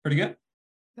 Pretty good.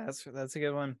 That's a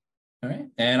good one. All right.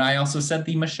 And I also said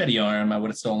the machete arm I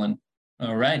would have stolen.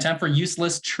 All right. Time for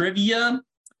useless trivia.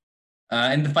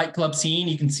 In the Fight Club scene,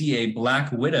 you can see a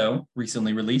Black Widow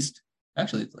recently released.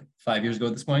 Actually, it's like 5 years ago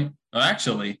at this point. Oh,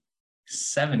 actually,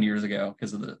 7 years ago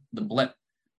because of the blip.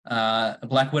 A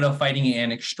Black Widow fighting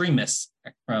an extremist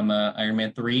from Iron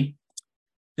Man 3.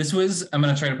 This was, I'm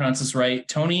going to try to pronounce this right,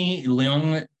 Tony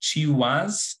Leung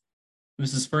Chiu-waz. It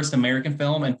was his first American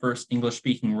film and first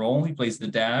English-speaking role. He plays the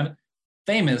dad.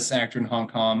 Famous actor in Hong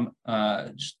Kong,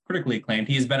 critically acclaimed.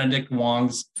 He is Benedict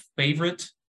Wong's favorite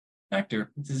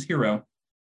actor. It's his hero.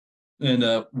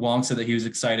 And Wong said that he was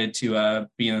excited to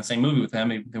be in the same movie with him.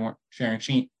 They weren't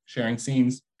sharing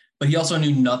scenes. But he also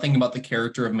knew nothing about the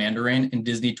character of Mandarin, and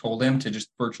Disney told him to just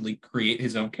virtually create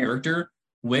his own character,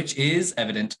 which is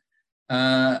evident.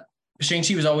 Shang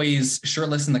Chi was always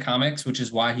shirtless in the comics, which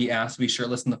is why he asked to be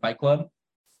shirtless in the Fight Club,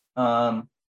 or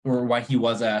why he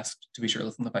was asked to be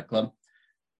shirtless in the Fight Club.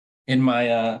 In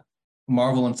my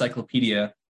Marvel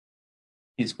encyclopedia,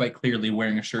 he's quite clearly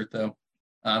wearing a shirt, though.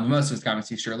 Most of his comics,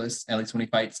 he's shirtless, at least when he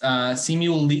fights.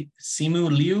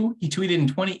 Simu Liu, he tweeted in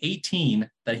 2018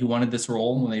 that he wanted this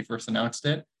role when they first announced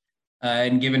it.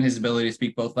 And given his ability to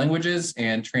speak both languages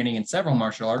and training in several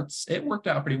martial arts, it worked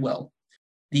out pretty well.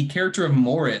 The character of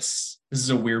Morris, this is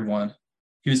a weird one.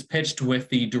 He was pitched with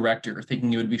the director,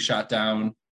 thinking it would be shot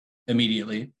down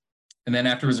immediately. And then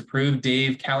after it was approved,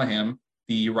 Dave Callahan,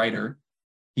 the writer,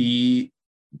 he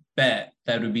bet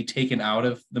that it would be taken out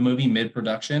of the movie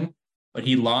mid-production, but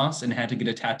he lost and had to get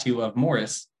a tattoo of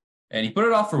Morris. And he put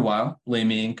it off for a while,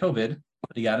 blaming COVID,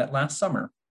 but he got it last summer.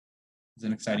 It was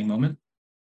an exciting moment.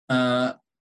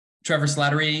 Trevor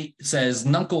Slattery says,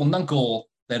 "Nunkle, nunkle."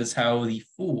 That is how the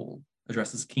Fool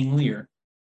addresses King Lear.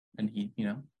 And he,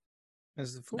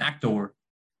 Is the Fool. an actor.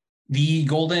 The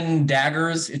Golden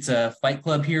Daggers, it's a fight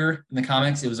club here in the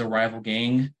comics. It was a rival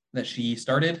gang that she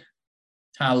started.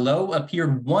 Ta Lo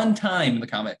appeared one time in the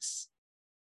comics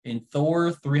in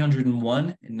Thor 301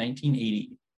 in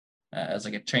 1980 as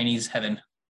like a Chinese heaven.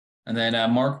 And then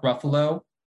Mark Ruffalo,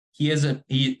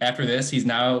 after this, he's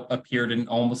now appeared in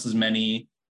almost as many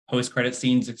post-credit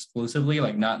scenes exclusively,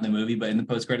 like not in the movie, but in the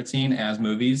post-credit scene as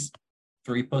movies.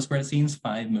 3 post-credit scenes,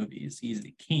 5 movies. He's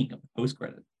the king of the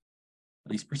post-credit,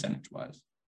 at least percentage-wise.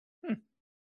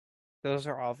 Those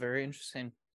are all very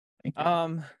interesting. Thank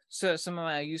you. So some of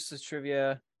my useless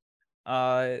trivia,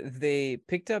 they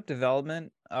picked up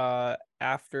development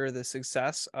after the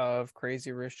success of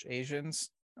Crazy Rich Asians.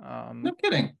 No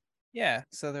kidding. Yeah,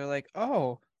 so they're like,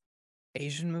 oh,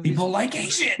 Asian movies. People like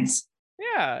Asians.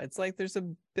 Yeah, it's like there's a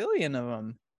billion of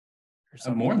them.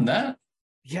 Or More than that.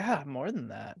 Yeah, more than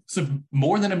that. So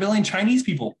more than a billion Chinese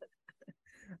people.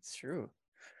 It's true.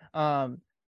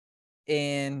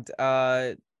 And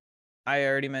I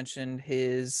already mentioned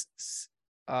his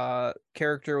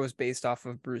character was based off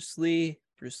of Bruce Lee.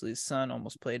 Bruce Lee's son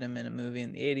almost played him in a movie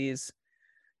in the 80s.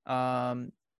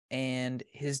 And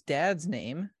his dad's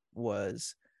name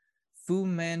was Fu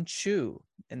Manchu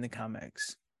in the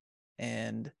comics.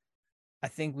 And I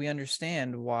think we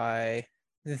understand why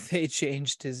they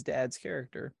changed his dad's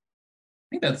character. I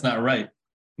think that's not right.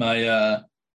 My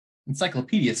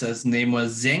encyclopedia says his name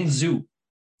was Zhang Zhu.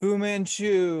 Fu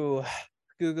Manchu.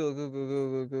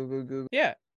 Google.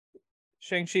 Yeah.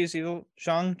 Shang Chi's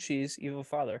evil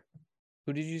father.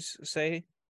 Who did you say?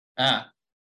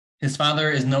 His father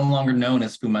is no longer known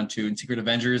as Fu Manchu. In Secret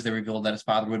Avengers, they revealed that his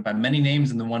father went by many names,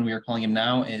 and the one we are calling him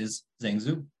now is Zhang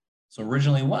Zhu. So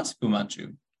originally it was Fu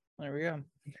Manchu. There we go.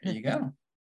 There you go.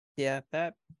 Yeah,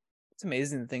 it's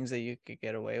amazing the things that you could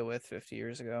get away with 50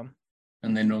 years ago.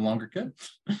 And they no longer could.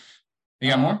 You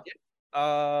got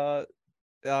more?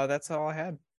 That's all I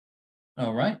had.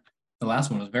 All right. The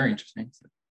last one was very interesting. So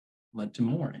led to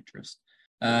more interest.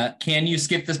 Can you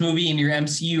skip this movie in your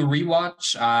MCU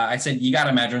rewatch? I said you got to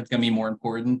imagine it's going to be more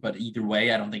important, but either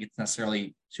way, I don't think it's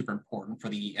necessarily super important for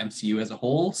the MCU as a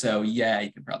whole. So yeah,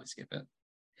 you can probably skip it.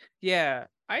 Yeah,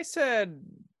 I said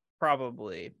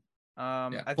Probably.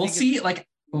 Yeah, I we'll think see. Like,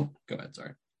 oh, go ahead.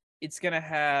 Sorry. it's gonna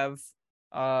have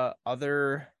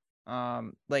other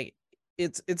like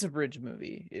it's a bridge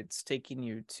movie. It's taking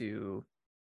you to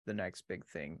the next big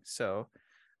thing. So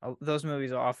those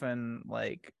movies often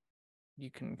like you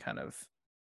can kind of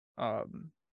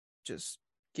just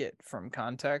get from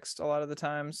context a lot of the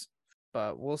times,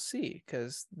 but we'll see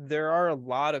because there are a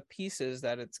lot of pieces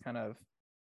that it's kind of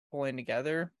pulling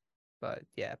together. But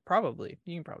yeah, probably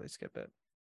you can probably skip it.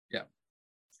 Yeah.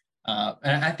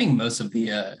 And I think most of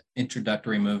the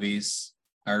introductory movies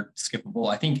are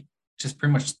skippable. I think just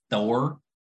pretty much Thor,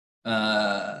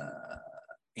 Ant-Man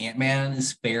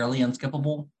is fairly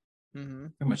unskippable. Mm-hmm.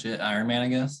 Pretty much it. Iron Man, I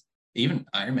guess. Even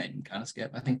Iron Man you can kind of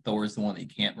skip. I think Thor is the one that you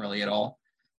can't really at all.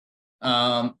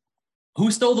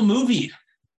 Who stole the movie?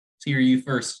 Let's hear you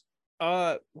first.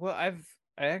 Well, I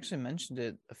actually mentioned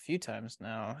it a few times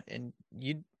now, and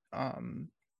you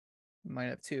might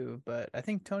have too, but I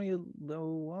think Tony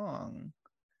Luong.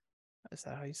 Is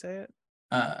that how you say it?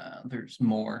 There's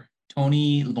more.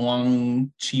 Tony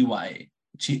Luong Chiu-wai.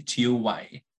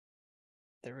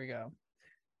 There we go.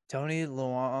 Tony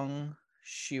Luong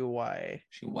Shiwai.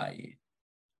 Chiu-wai.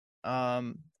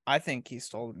 I think he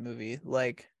stole the movie.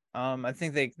 Like, I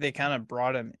think they kind of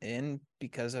brought him in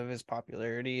because of his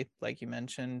popularity, like you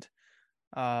mentioned,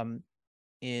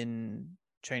 in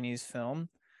Chinese film.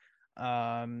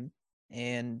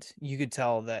 And you could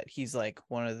tell that he's like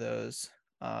one of those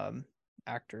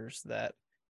actors that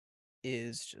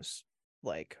is just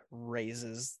like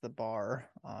raises the bar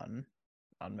on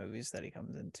movies that he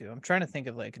comes into. I'm trying to think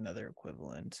of like another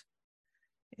equivalent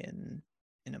in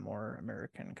a more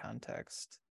American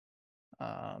context.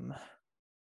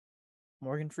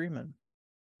 Morgan Freeman.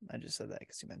 I just said that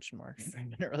because you mentioned Morgan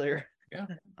Freeman earlier. Yeah.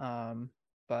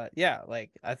 But yeah,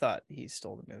 like I thought he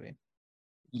stole the movie.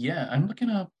 Yeah, I'm looking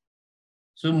up.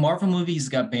 So Marvel movies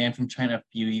got banned from China a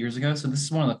few years ago. So this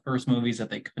is one of the first movies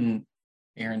that they couldn't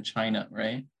air in China,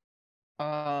 right?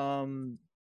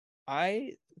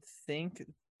 I think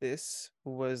this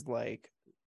was like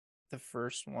the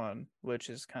first one, which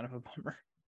is kind of a bummer.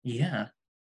 Yeah.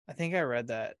 I think I read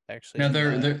that actually. No,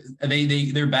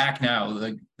 they're back now.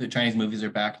 The Chinese movies are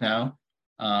back now,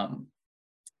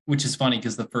 which is funny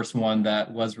because the first one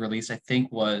that was released, I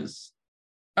think, was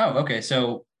okay.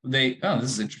 So this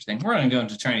is interesting. We're going to go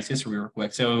into Chinese history real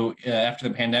quick. So after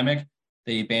the pandemic,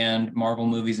 they banned Marvel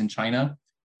movies in China.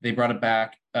 They brought it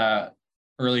back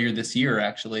earlier this year,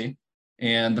 actually,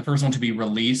 and the first one to be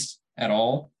released at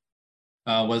all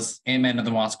was Ant-Man and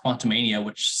the Wasp: Quantumania,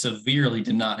 which severely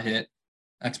did not hit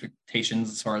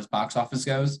expectations as far as box office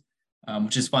goes,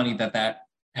 which is funny that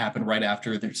happened right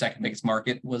after their second biggest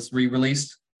market was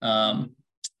re-released.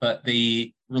 But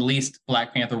they released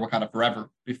Black Panther: Wakanda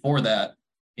Forever before that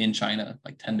in China,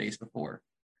 like 10 days before.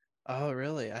 Oh,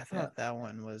 really? I thought that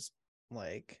one was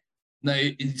like... No,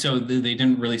 so they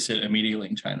didn't release it immediately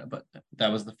in China, but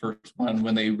that was the first one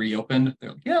when they reopened.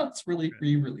 They're like, yeah, let's really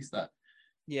re-release that.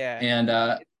 Yeah.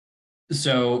 And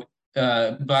so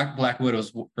Black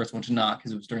Widow's first one to not,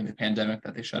 because it was during the pandemic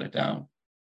that they shut it down.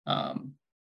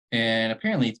 And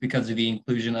apparently it's because of the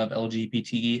inclusion of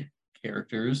LGBT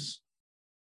characters,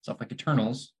 stuff like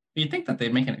Eternals. But you'd think that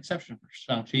they'd make an exception for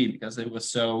Shang Chi because it was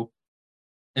so,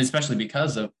 especially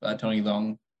because of Tony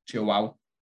Leung Chiu-wai.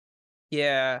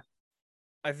 Yeah,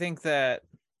 I think that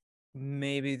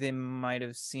maybe they might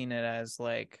have seen it as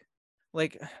like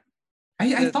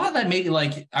I thought that maybe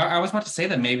like I was about to say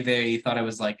that maybe they thought it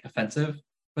was like offensive,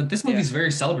 but this movie's very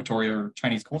celebratory of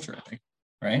Chinese culture, I think,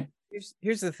 right?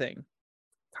 Here's the thing.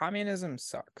 Communism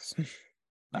sucks.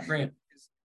 Not great.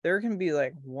 There can be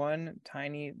like one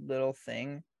tiny little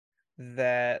thing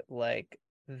that like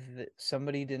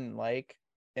somebody didn't like,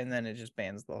 and then it just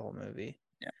bans the whole movie.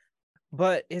 Yeah.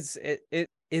 But it's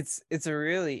a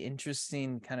really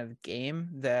interesting kind of game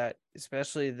that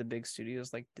especially the big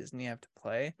studios like Disney have to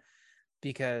play,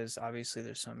 because obviously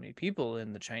there's so many people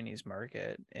in the Chinese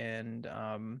market, and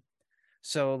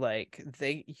so like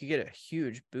you get a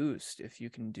huge boost if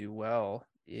you can do well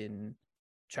in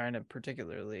China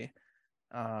particularly.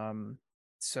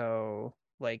 So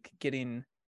like getting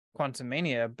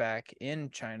Quantumania back in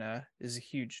China is a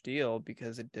huge deal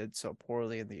because it did so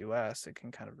poorly in the US. It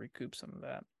can kind of recoup some of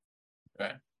that.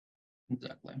 Right.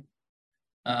 Exactly.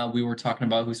 We were talking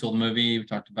about who sold the movie. We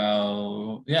talked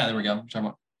about there we go. We're talking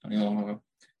about Tony Leung.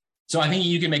 So I think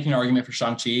you can make an argument for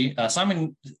Shang-Chi.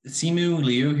 Simon Simu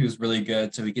Liu, he was really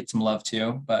good, so he gets some love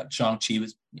too. But Shang-Chi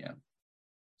was,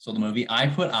 sold the movie. I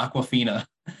put Awkwafina,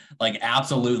 like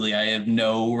absolutely. I have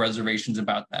no reservations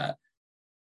about that.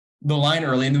 The line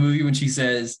early in the movie when she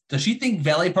says, "Does she think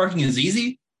valet parking is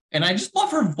easy?" And I just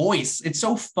love her voice. It's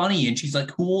so funny. And she's like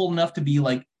cool enough to be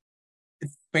like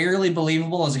fairly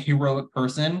believable as a heroic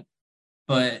person,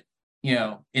 but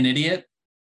an idiot.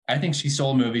 I think she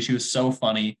stole a movie. She was so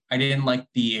funny. I didn't like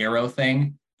the arrow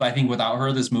thing, but I think without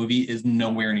her, this movie is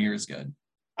nowhere near as good.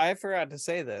 I forgot to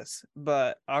say this,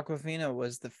 but Awkwafina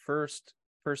was the first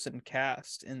person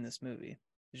cast in this movie.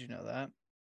 Did you know that?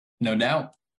 No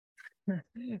doubt.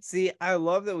 See, I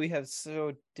love that we have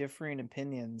so differing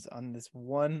opinions on this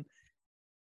one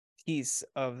piece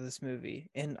of this movie.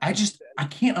 And I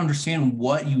can't understand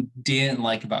what you didn't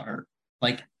like about her.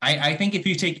 Like, I think if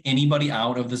you take anybody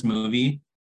out of this movie,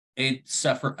 it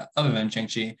suffers, other than Shang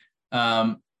Chi,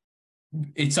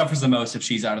 it suffers the most if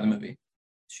she's out of the movie.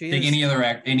 Take any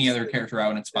other character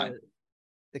out and it's fine.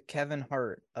 The Kevin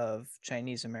Hart of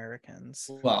Chinese Americans.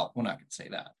 Well, we're not gonna say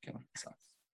that. Kevin sucks.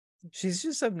 She's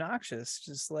just obnoxious,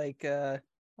 just like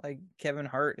Kevin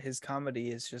Hart. His comedy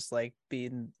is just like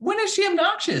being. When is she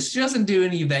obnoxious? She doesn't do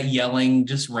any of that yelling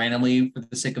just randomly for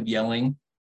the sake of yelling.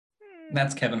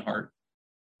 That's Kevin Hart.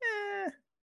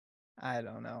 I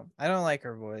don't know. I don't like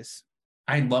her voice.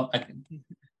 I don't know.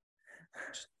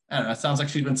 It sounds like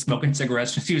she's been smoking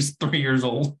cigarettes since she was 3 years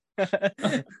old.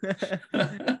 And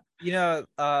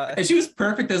she was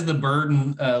perfect as the bird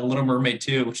in Little Mermaid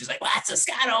 2. She's like, "What's a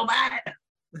scuttle, man?"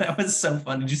 That was so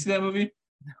fun. Did you see that movie?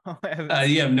 No, I haven't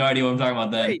you have no idea what I'm talking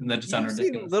about then. Wait, And that just sounded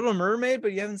ridiculous. Little Mermaid,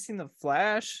 but you haven't seen The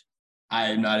Flash?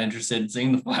 I'm not interested in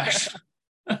seeing The Flash.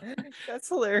 That's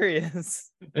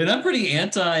hilarious. And I'm pretty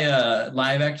anti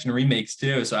live action remakes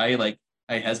too. So I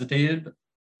hesitated, but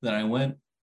then I went.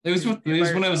 It was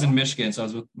when I was in Michigan, so I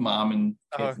was with mom and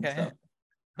kids and stuff.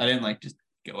 I didn't just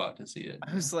go out to see it.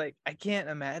 I was like, I can't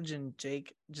imagine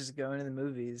Jake just going to the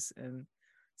movies and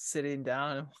sitting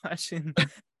down and watching.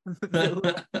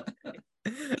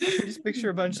 Just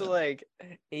picture a bunch of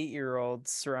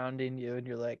 8-year-olds surrounding you, and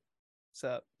you're like, "What's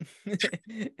up?"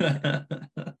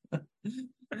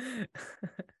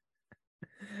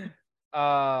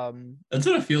 That's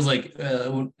what it feels like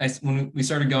when we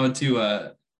started going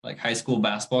to high school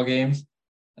basketball games,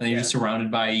 and you're just surrounded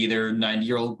by either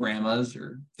 90-year-old grandmas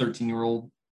or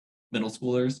 13-year-old middle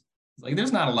schoolers. It's like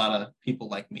there's not a lot of people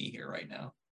like me here right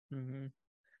now. Mm-hmm.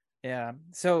 Yeah.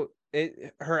 So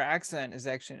her accent is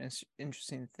actually an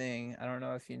interesting thing. I don't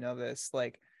know if you know this.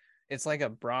 It's like a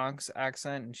Bronx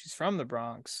accent, and she's from the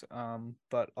Bronx.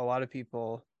 But a lot of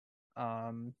people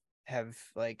have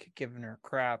given her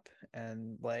crap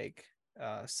and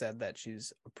said that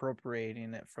she's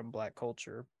appropriating it from Black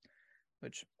culture,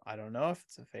 which I don't know if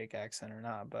it's a fake accent or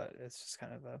not, but it's just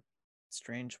kind of a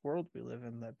strange world we live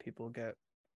in that people get.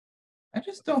 I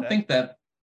just don't think that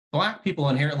Black people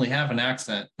inherently have an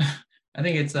accent. I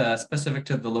think it's specific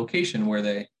to the location where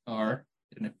they are,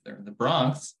 and if they're in the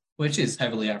Bronx, which is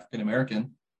heavily African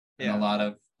American, and a lot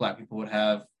of Black people would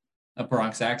have a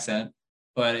Bronx accent.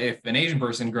 But if an Asian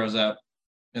person grows up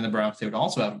in the Bronx, they would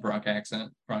also have a Bronx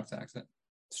accent.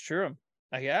 It's true,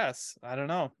 I guess. I don't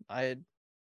know.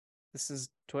 This is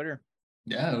Twitter.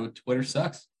 Yeah, Twitter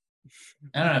sucks.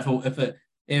 I don't know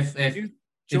if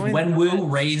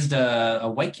Wenwu raised a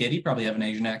white kid, he'd probably have an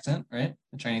Asian accent, right?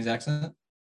 A Chinese accent.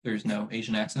 There's no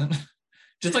Asian accent.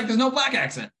 Just like there's no Black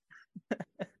accent.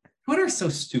 Twitter is so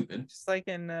stupid. Just like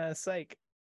in Psych.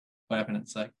 What happened in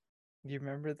Psych? You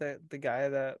remember the guy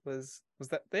that was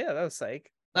that? Yeah, that was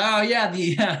Psych. Oh yeah,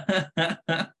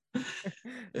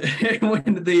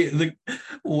 when the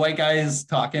white guy is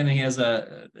talking and he has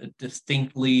a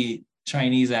distinctly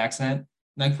Chinese accent.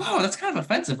 Like, wow, that's kind of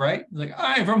offensive, right? He's like,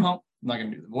 I'm from home. I'm not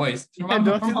gonna do the voice. I'm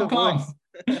from Hong Kong.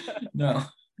 No.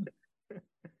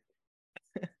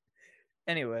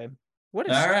 Anyway, what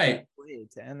a way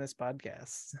to end this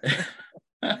podcast.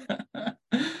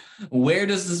 Where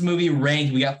does this movie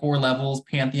rank? We got 4 levels.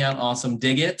 Pantheon, awesome,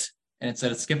 dig it. And it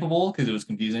said it's skippable because it was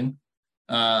confusing.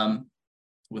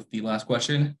 With the last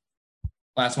question.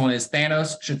 Last one is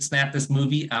Thanos should snap this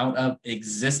movie out of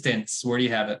existence. Where do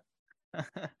you have it?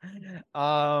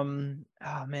 Oh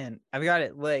man, I've got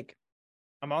it.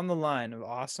 I'm on the line of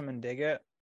awesome and dig it.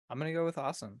 I'm gonna go with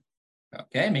awesome.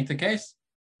 Okay, make the case.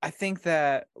 I think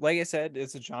that, like I said,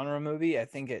 it's a genre movie. I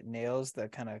think it nails the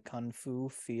kind of kung fu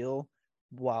feel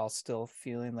while still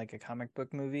feeling like a comic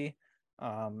book movie.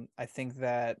 I think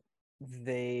that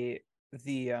the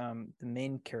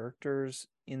main characters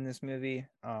in this movie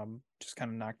just kind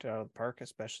of knocked it out of the park,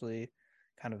 especially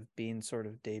kind of being sort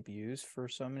of debuts for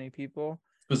so many people.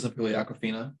 Specifically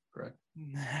Awkwafina, correct?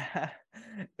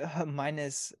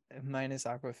 minus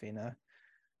Awkwafina.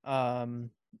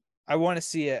 I want to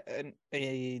see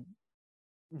a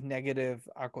negative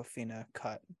Awkwafina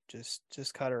cut.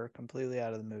 Just cut her completely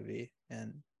out of the movie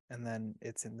and and then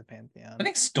it's in the pantheon. I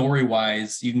think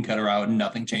story-wise, you can cut her out and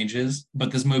nothing changes,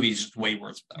 but this movie is just way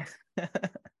worse without.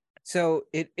 So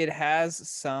it has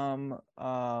some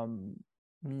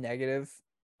negative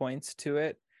points to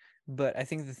it, but I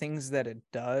think the things that it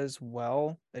does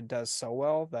so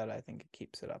well that I think it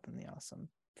keeps it up in the awesome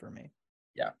for me.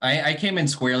 Yeah, I came in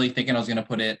squarely thinking I was gonna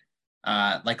put it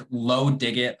like low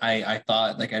dig it. I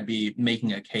thought like I'd be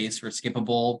making a case for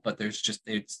skippable, but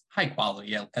it's high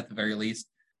quality at the very least,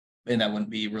 and that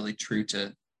wouldn't be really true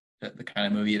to the kind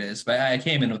of movie it is. But I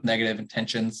came in with negative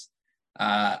intentions.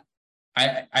 I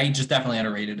just definitely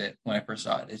underrated it when I first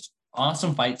saw it. It's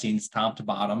awesome fight scenes, top to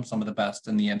bottom, some of the best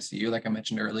in the MCU, like I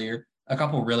mentioned earlier. A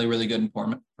couple really, really good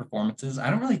performances. I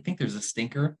don't really think there's a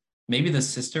stinker. Maybe the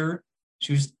sister,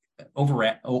 she was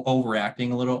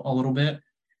overacting a little bit,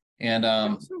 and She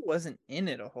also wasn't in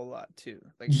it a whole lot too.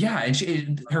 Like yeah,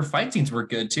 and her fight scenes were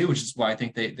good too, which is why I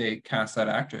think they cast that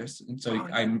actress. And so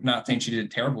I'm not saying she did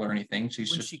terrible or anything.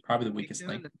 She's just probably the weakest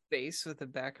link. In the face with the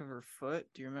back of her foot.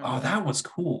 Do you remember? Oh, that was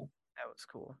cool. That was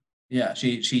cool. Yeah,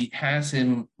 she has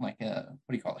him like a what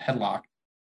do you call it, headlock,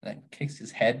 and then kicks his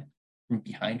head from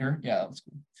behind her. Yeah, that was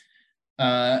cool.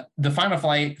 The final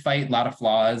fight, a lot of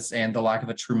flaws, and the lack of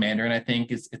a true Mandarin, I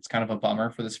think, it's kind of a bummer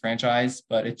for this franchise.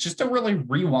 But it's just a really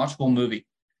rewatchable movie,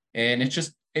 and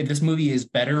this movie is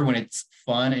better when it's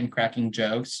fun and cracking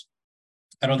jokes.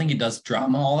 I don't think it does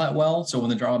drama all that well. So when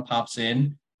the drama pops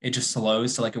in, it just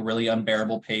slows to like a really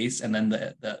unbearable pace, and then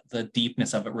the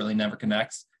deepness of it really never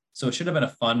connects. So it should have been a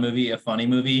fun movie, a funny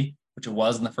movie, which it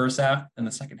was in the first half. And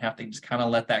the second half, they just kind of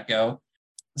let that go.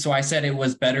 So I said it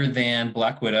was better than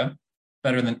Black Widow,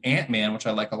 better than Ant-Man, which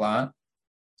I like a lot.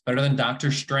 It's better than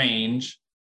Doctor Strange,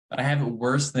 but I have it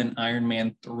worse than Iron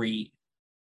Man 3. I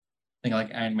think I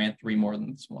like Iron Man 3 more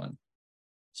than this one.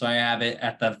 So I have it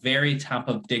at the very top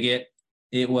of Dig It.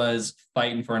 It was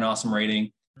fighting for an awesome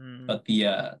rating, but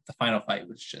the final fight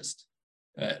was just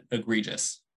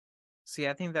egregious. See,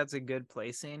 I think that's a good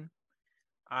placing.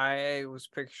 I was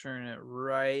picturing it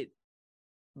right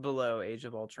below Age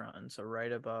of Ultron, so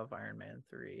right above Iron Man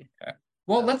 3. Okay.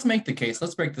 Well, let's make the case.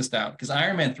 Let's break this down, because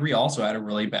Iron Man 3 also had a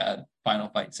really bad final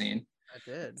fight scene. I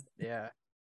did, yeah.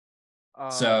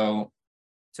 So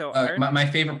my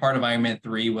favorite part of Iron Man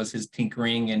 3 was his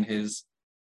tinkering and his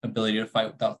ability to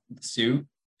fight without the suit.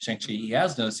 Shang-Chi, he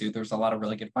has no suit. There was a lot of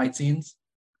really good fight scenes.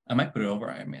 I might put it over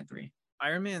Iron Man 3.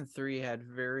 Iron Man 3 had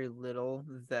very little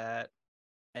that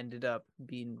ended up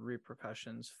being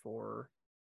repercussions for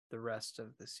the rest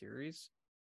of the series.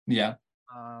 Yeah,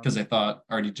 because I thought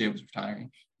RDJ was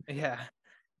retiring. Yeah,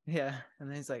 and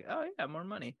then he's like, "Oh yeah, more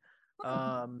money."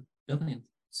 Billions.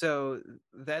 So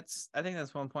I think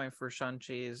that's one point for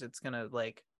Shang-Chi is it's gonna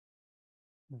like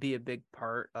be a big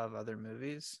part of other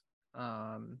movies.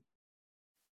 There's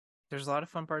a lot of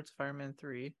fun parts of Iron Man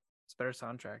 3. It's better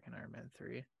soundtrack in Iron Man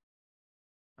 3.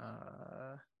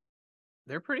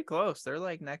 They're pretty close. They're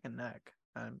like neck and neck.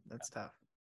 That's tough.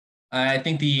 I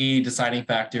think the deciding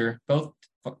factor, both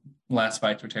last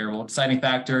fights were terrible. Deciding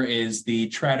factor is the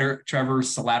Trevor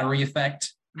Slattery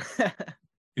effect.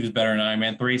 He was better in Iron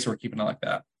Man 3, so we're keeping it like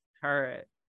that. All right.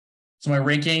 So my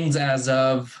rankings as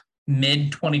of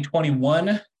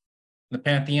mid-2021, the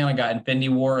Pantheon, I got Infinity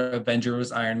War,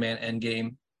 Avengers, Iron Man,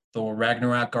 Endgame, Thor,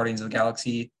 Ragnarok, Guardians of the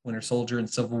Galaxy, Winter Soldier, and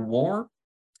Civil War.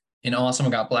 In Awesome, I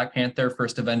got Black Panther,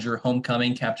 First Avenger,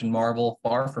 Homecoming, Captain Marvel,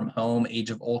 Far From Home, Age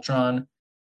of Ultron.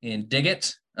 In Dig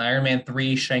It, Iron Man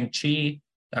 3, Shang-Chi,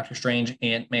 Doctor Strange,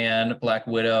 Ant-Man, Black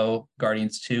Widow,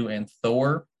 Guardians 2, and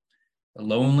Thor. The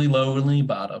lonely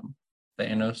bottom.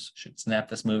 Thanos should snap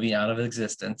this movie out of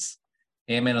existence.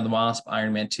 Ant-Man and the Wasp,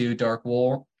 Iron Man 2, Dark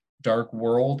World,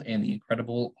 and The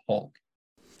Incredible Hulk.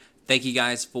 Thank you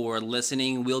guys for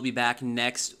listening. We'll be back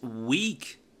next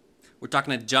week. We're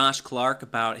talking to Josh Clark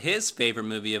about his favorite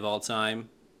movie of all time,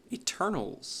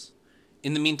 Eternals.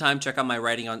 In the meantime, check out my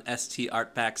writing on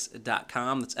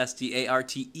startfacts.com. That's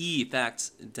STARTE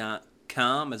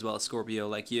facts.com, as well as Scorpio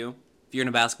Like You. If you're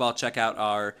into basketball, check out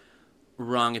our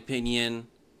Wrong Opinion,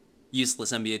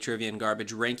 Useless NBA Trivia, and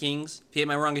Garbage Rankings. If you hate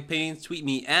my wrong opinions, tweet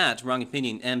me at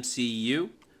WrongOpinionMCU.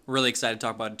 We're really excited to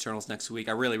talk about Eternals next week.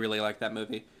 I really like that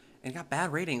movie. And it got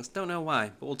bad ratings. Don't know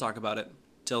why, but we'll talk about it.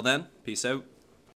 Till then, peace out.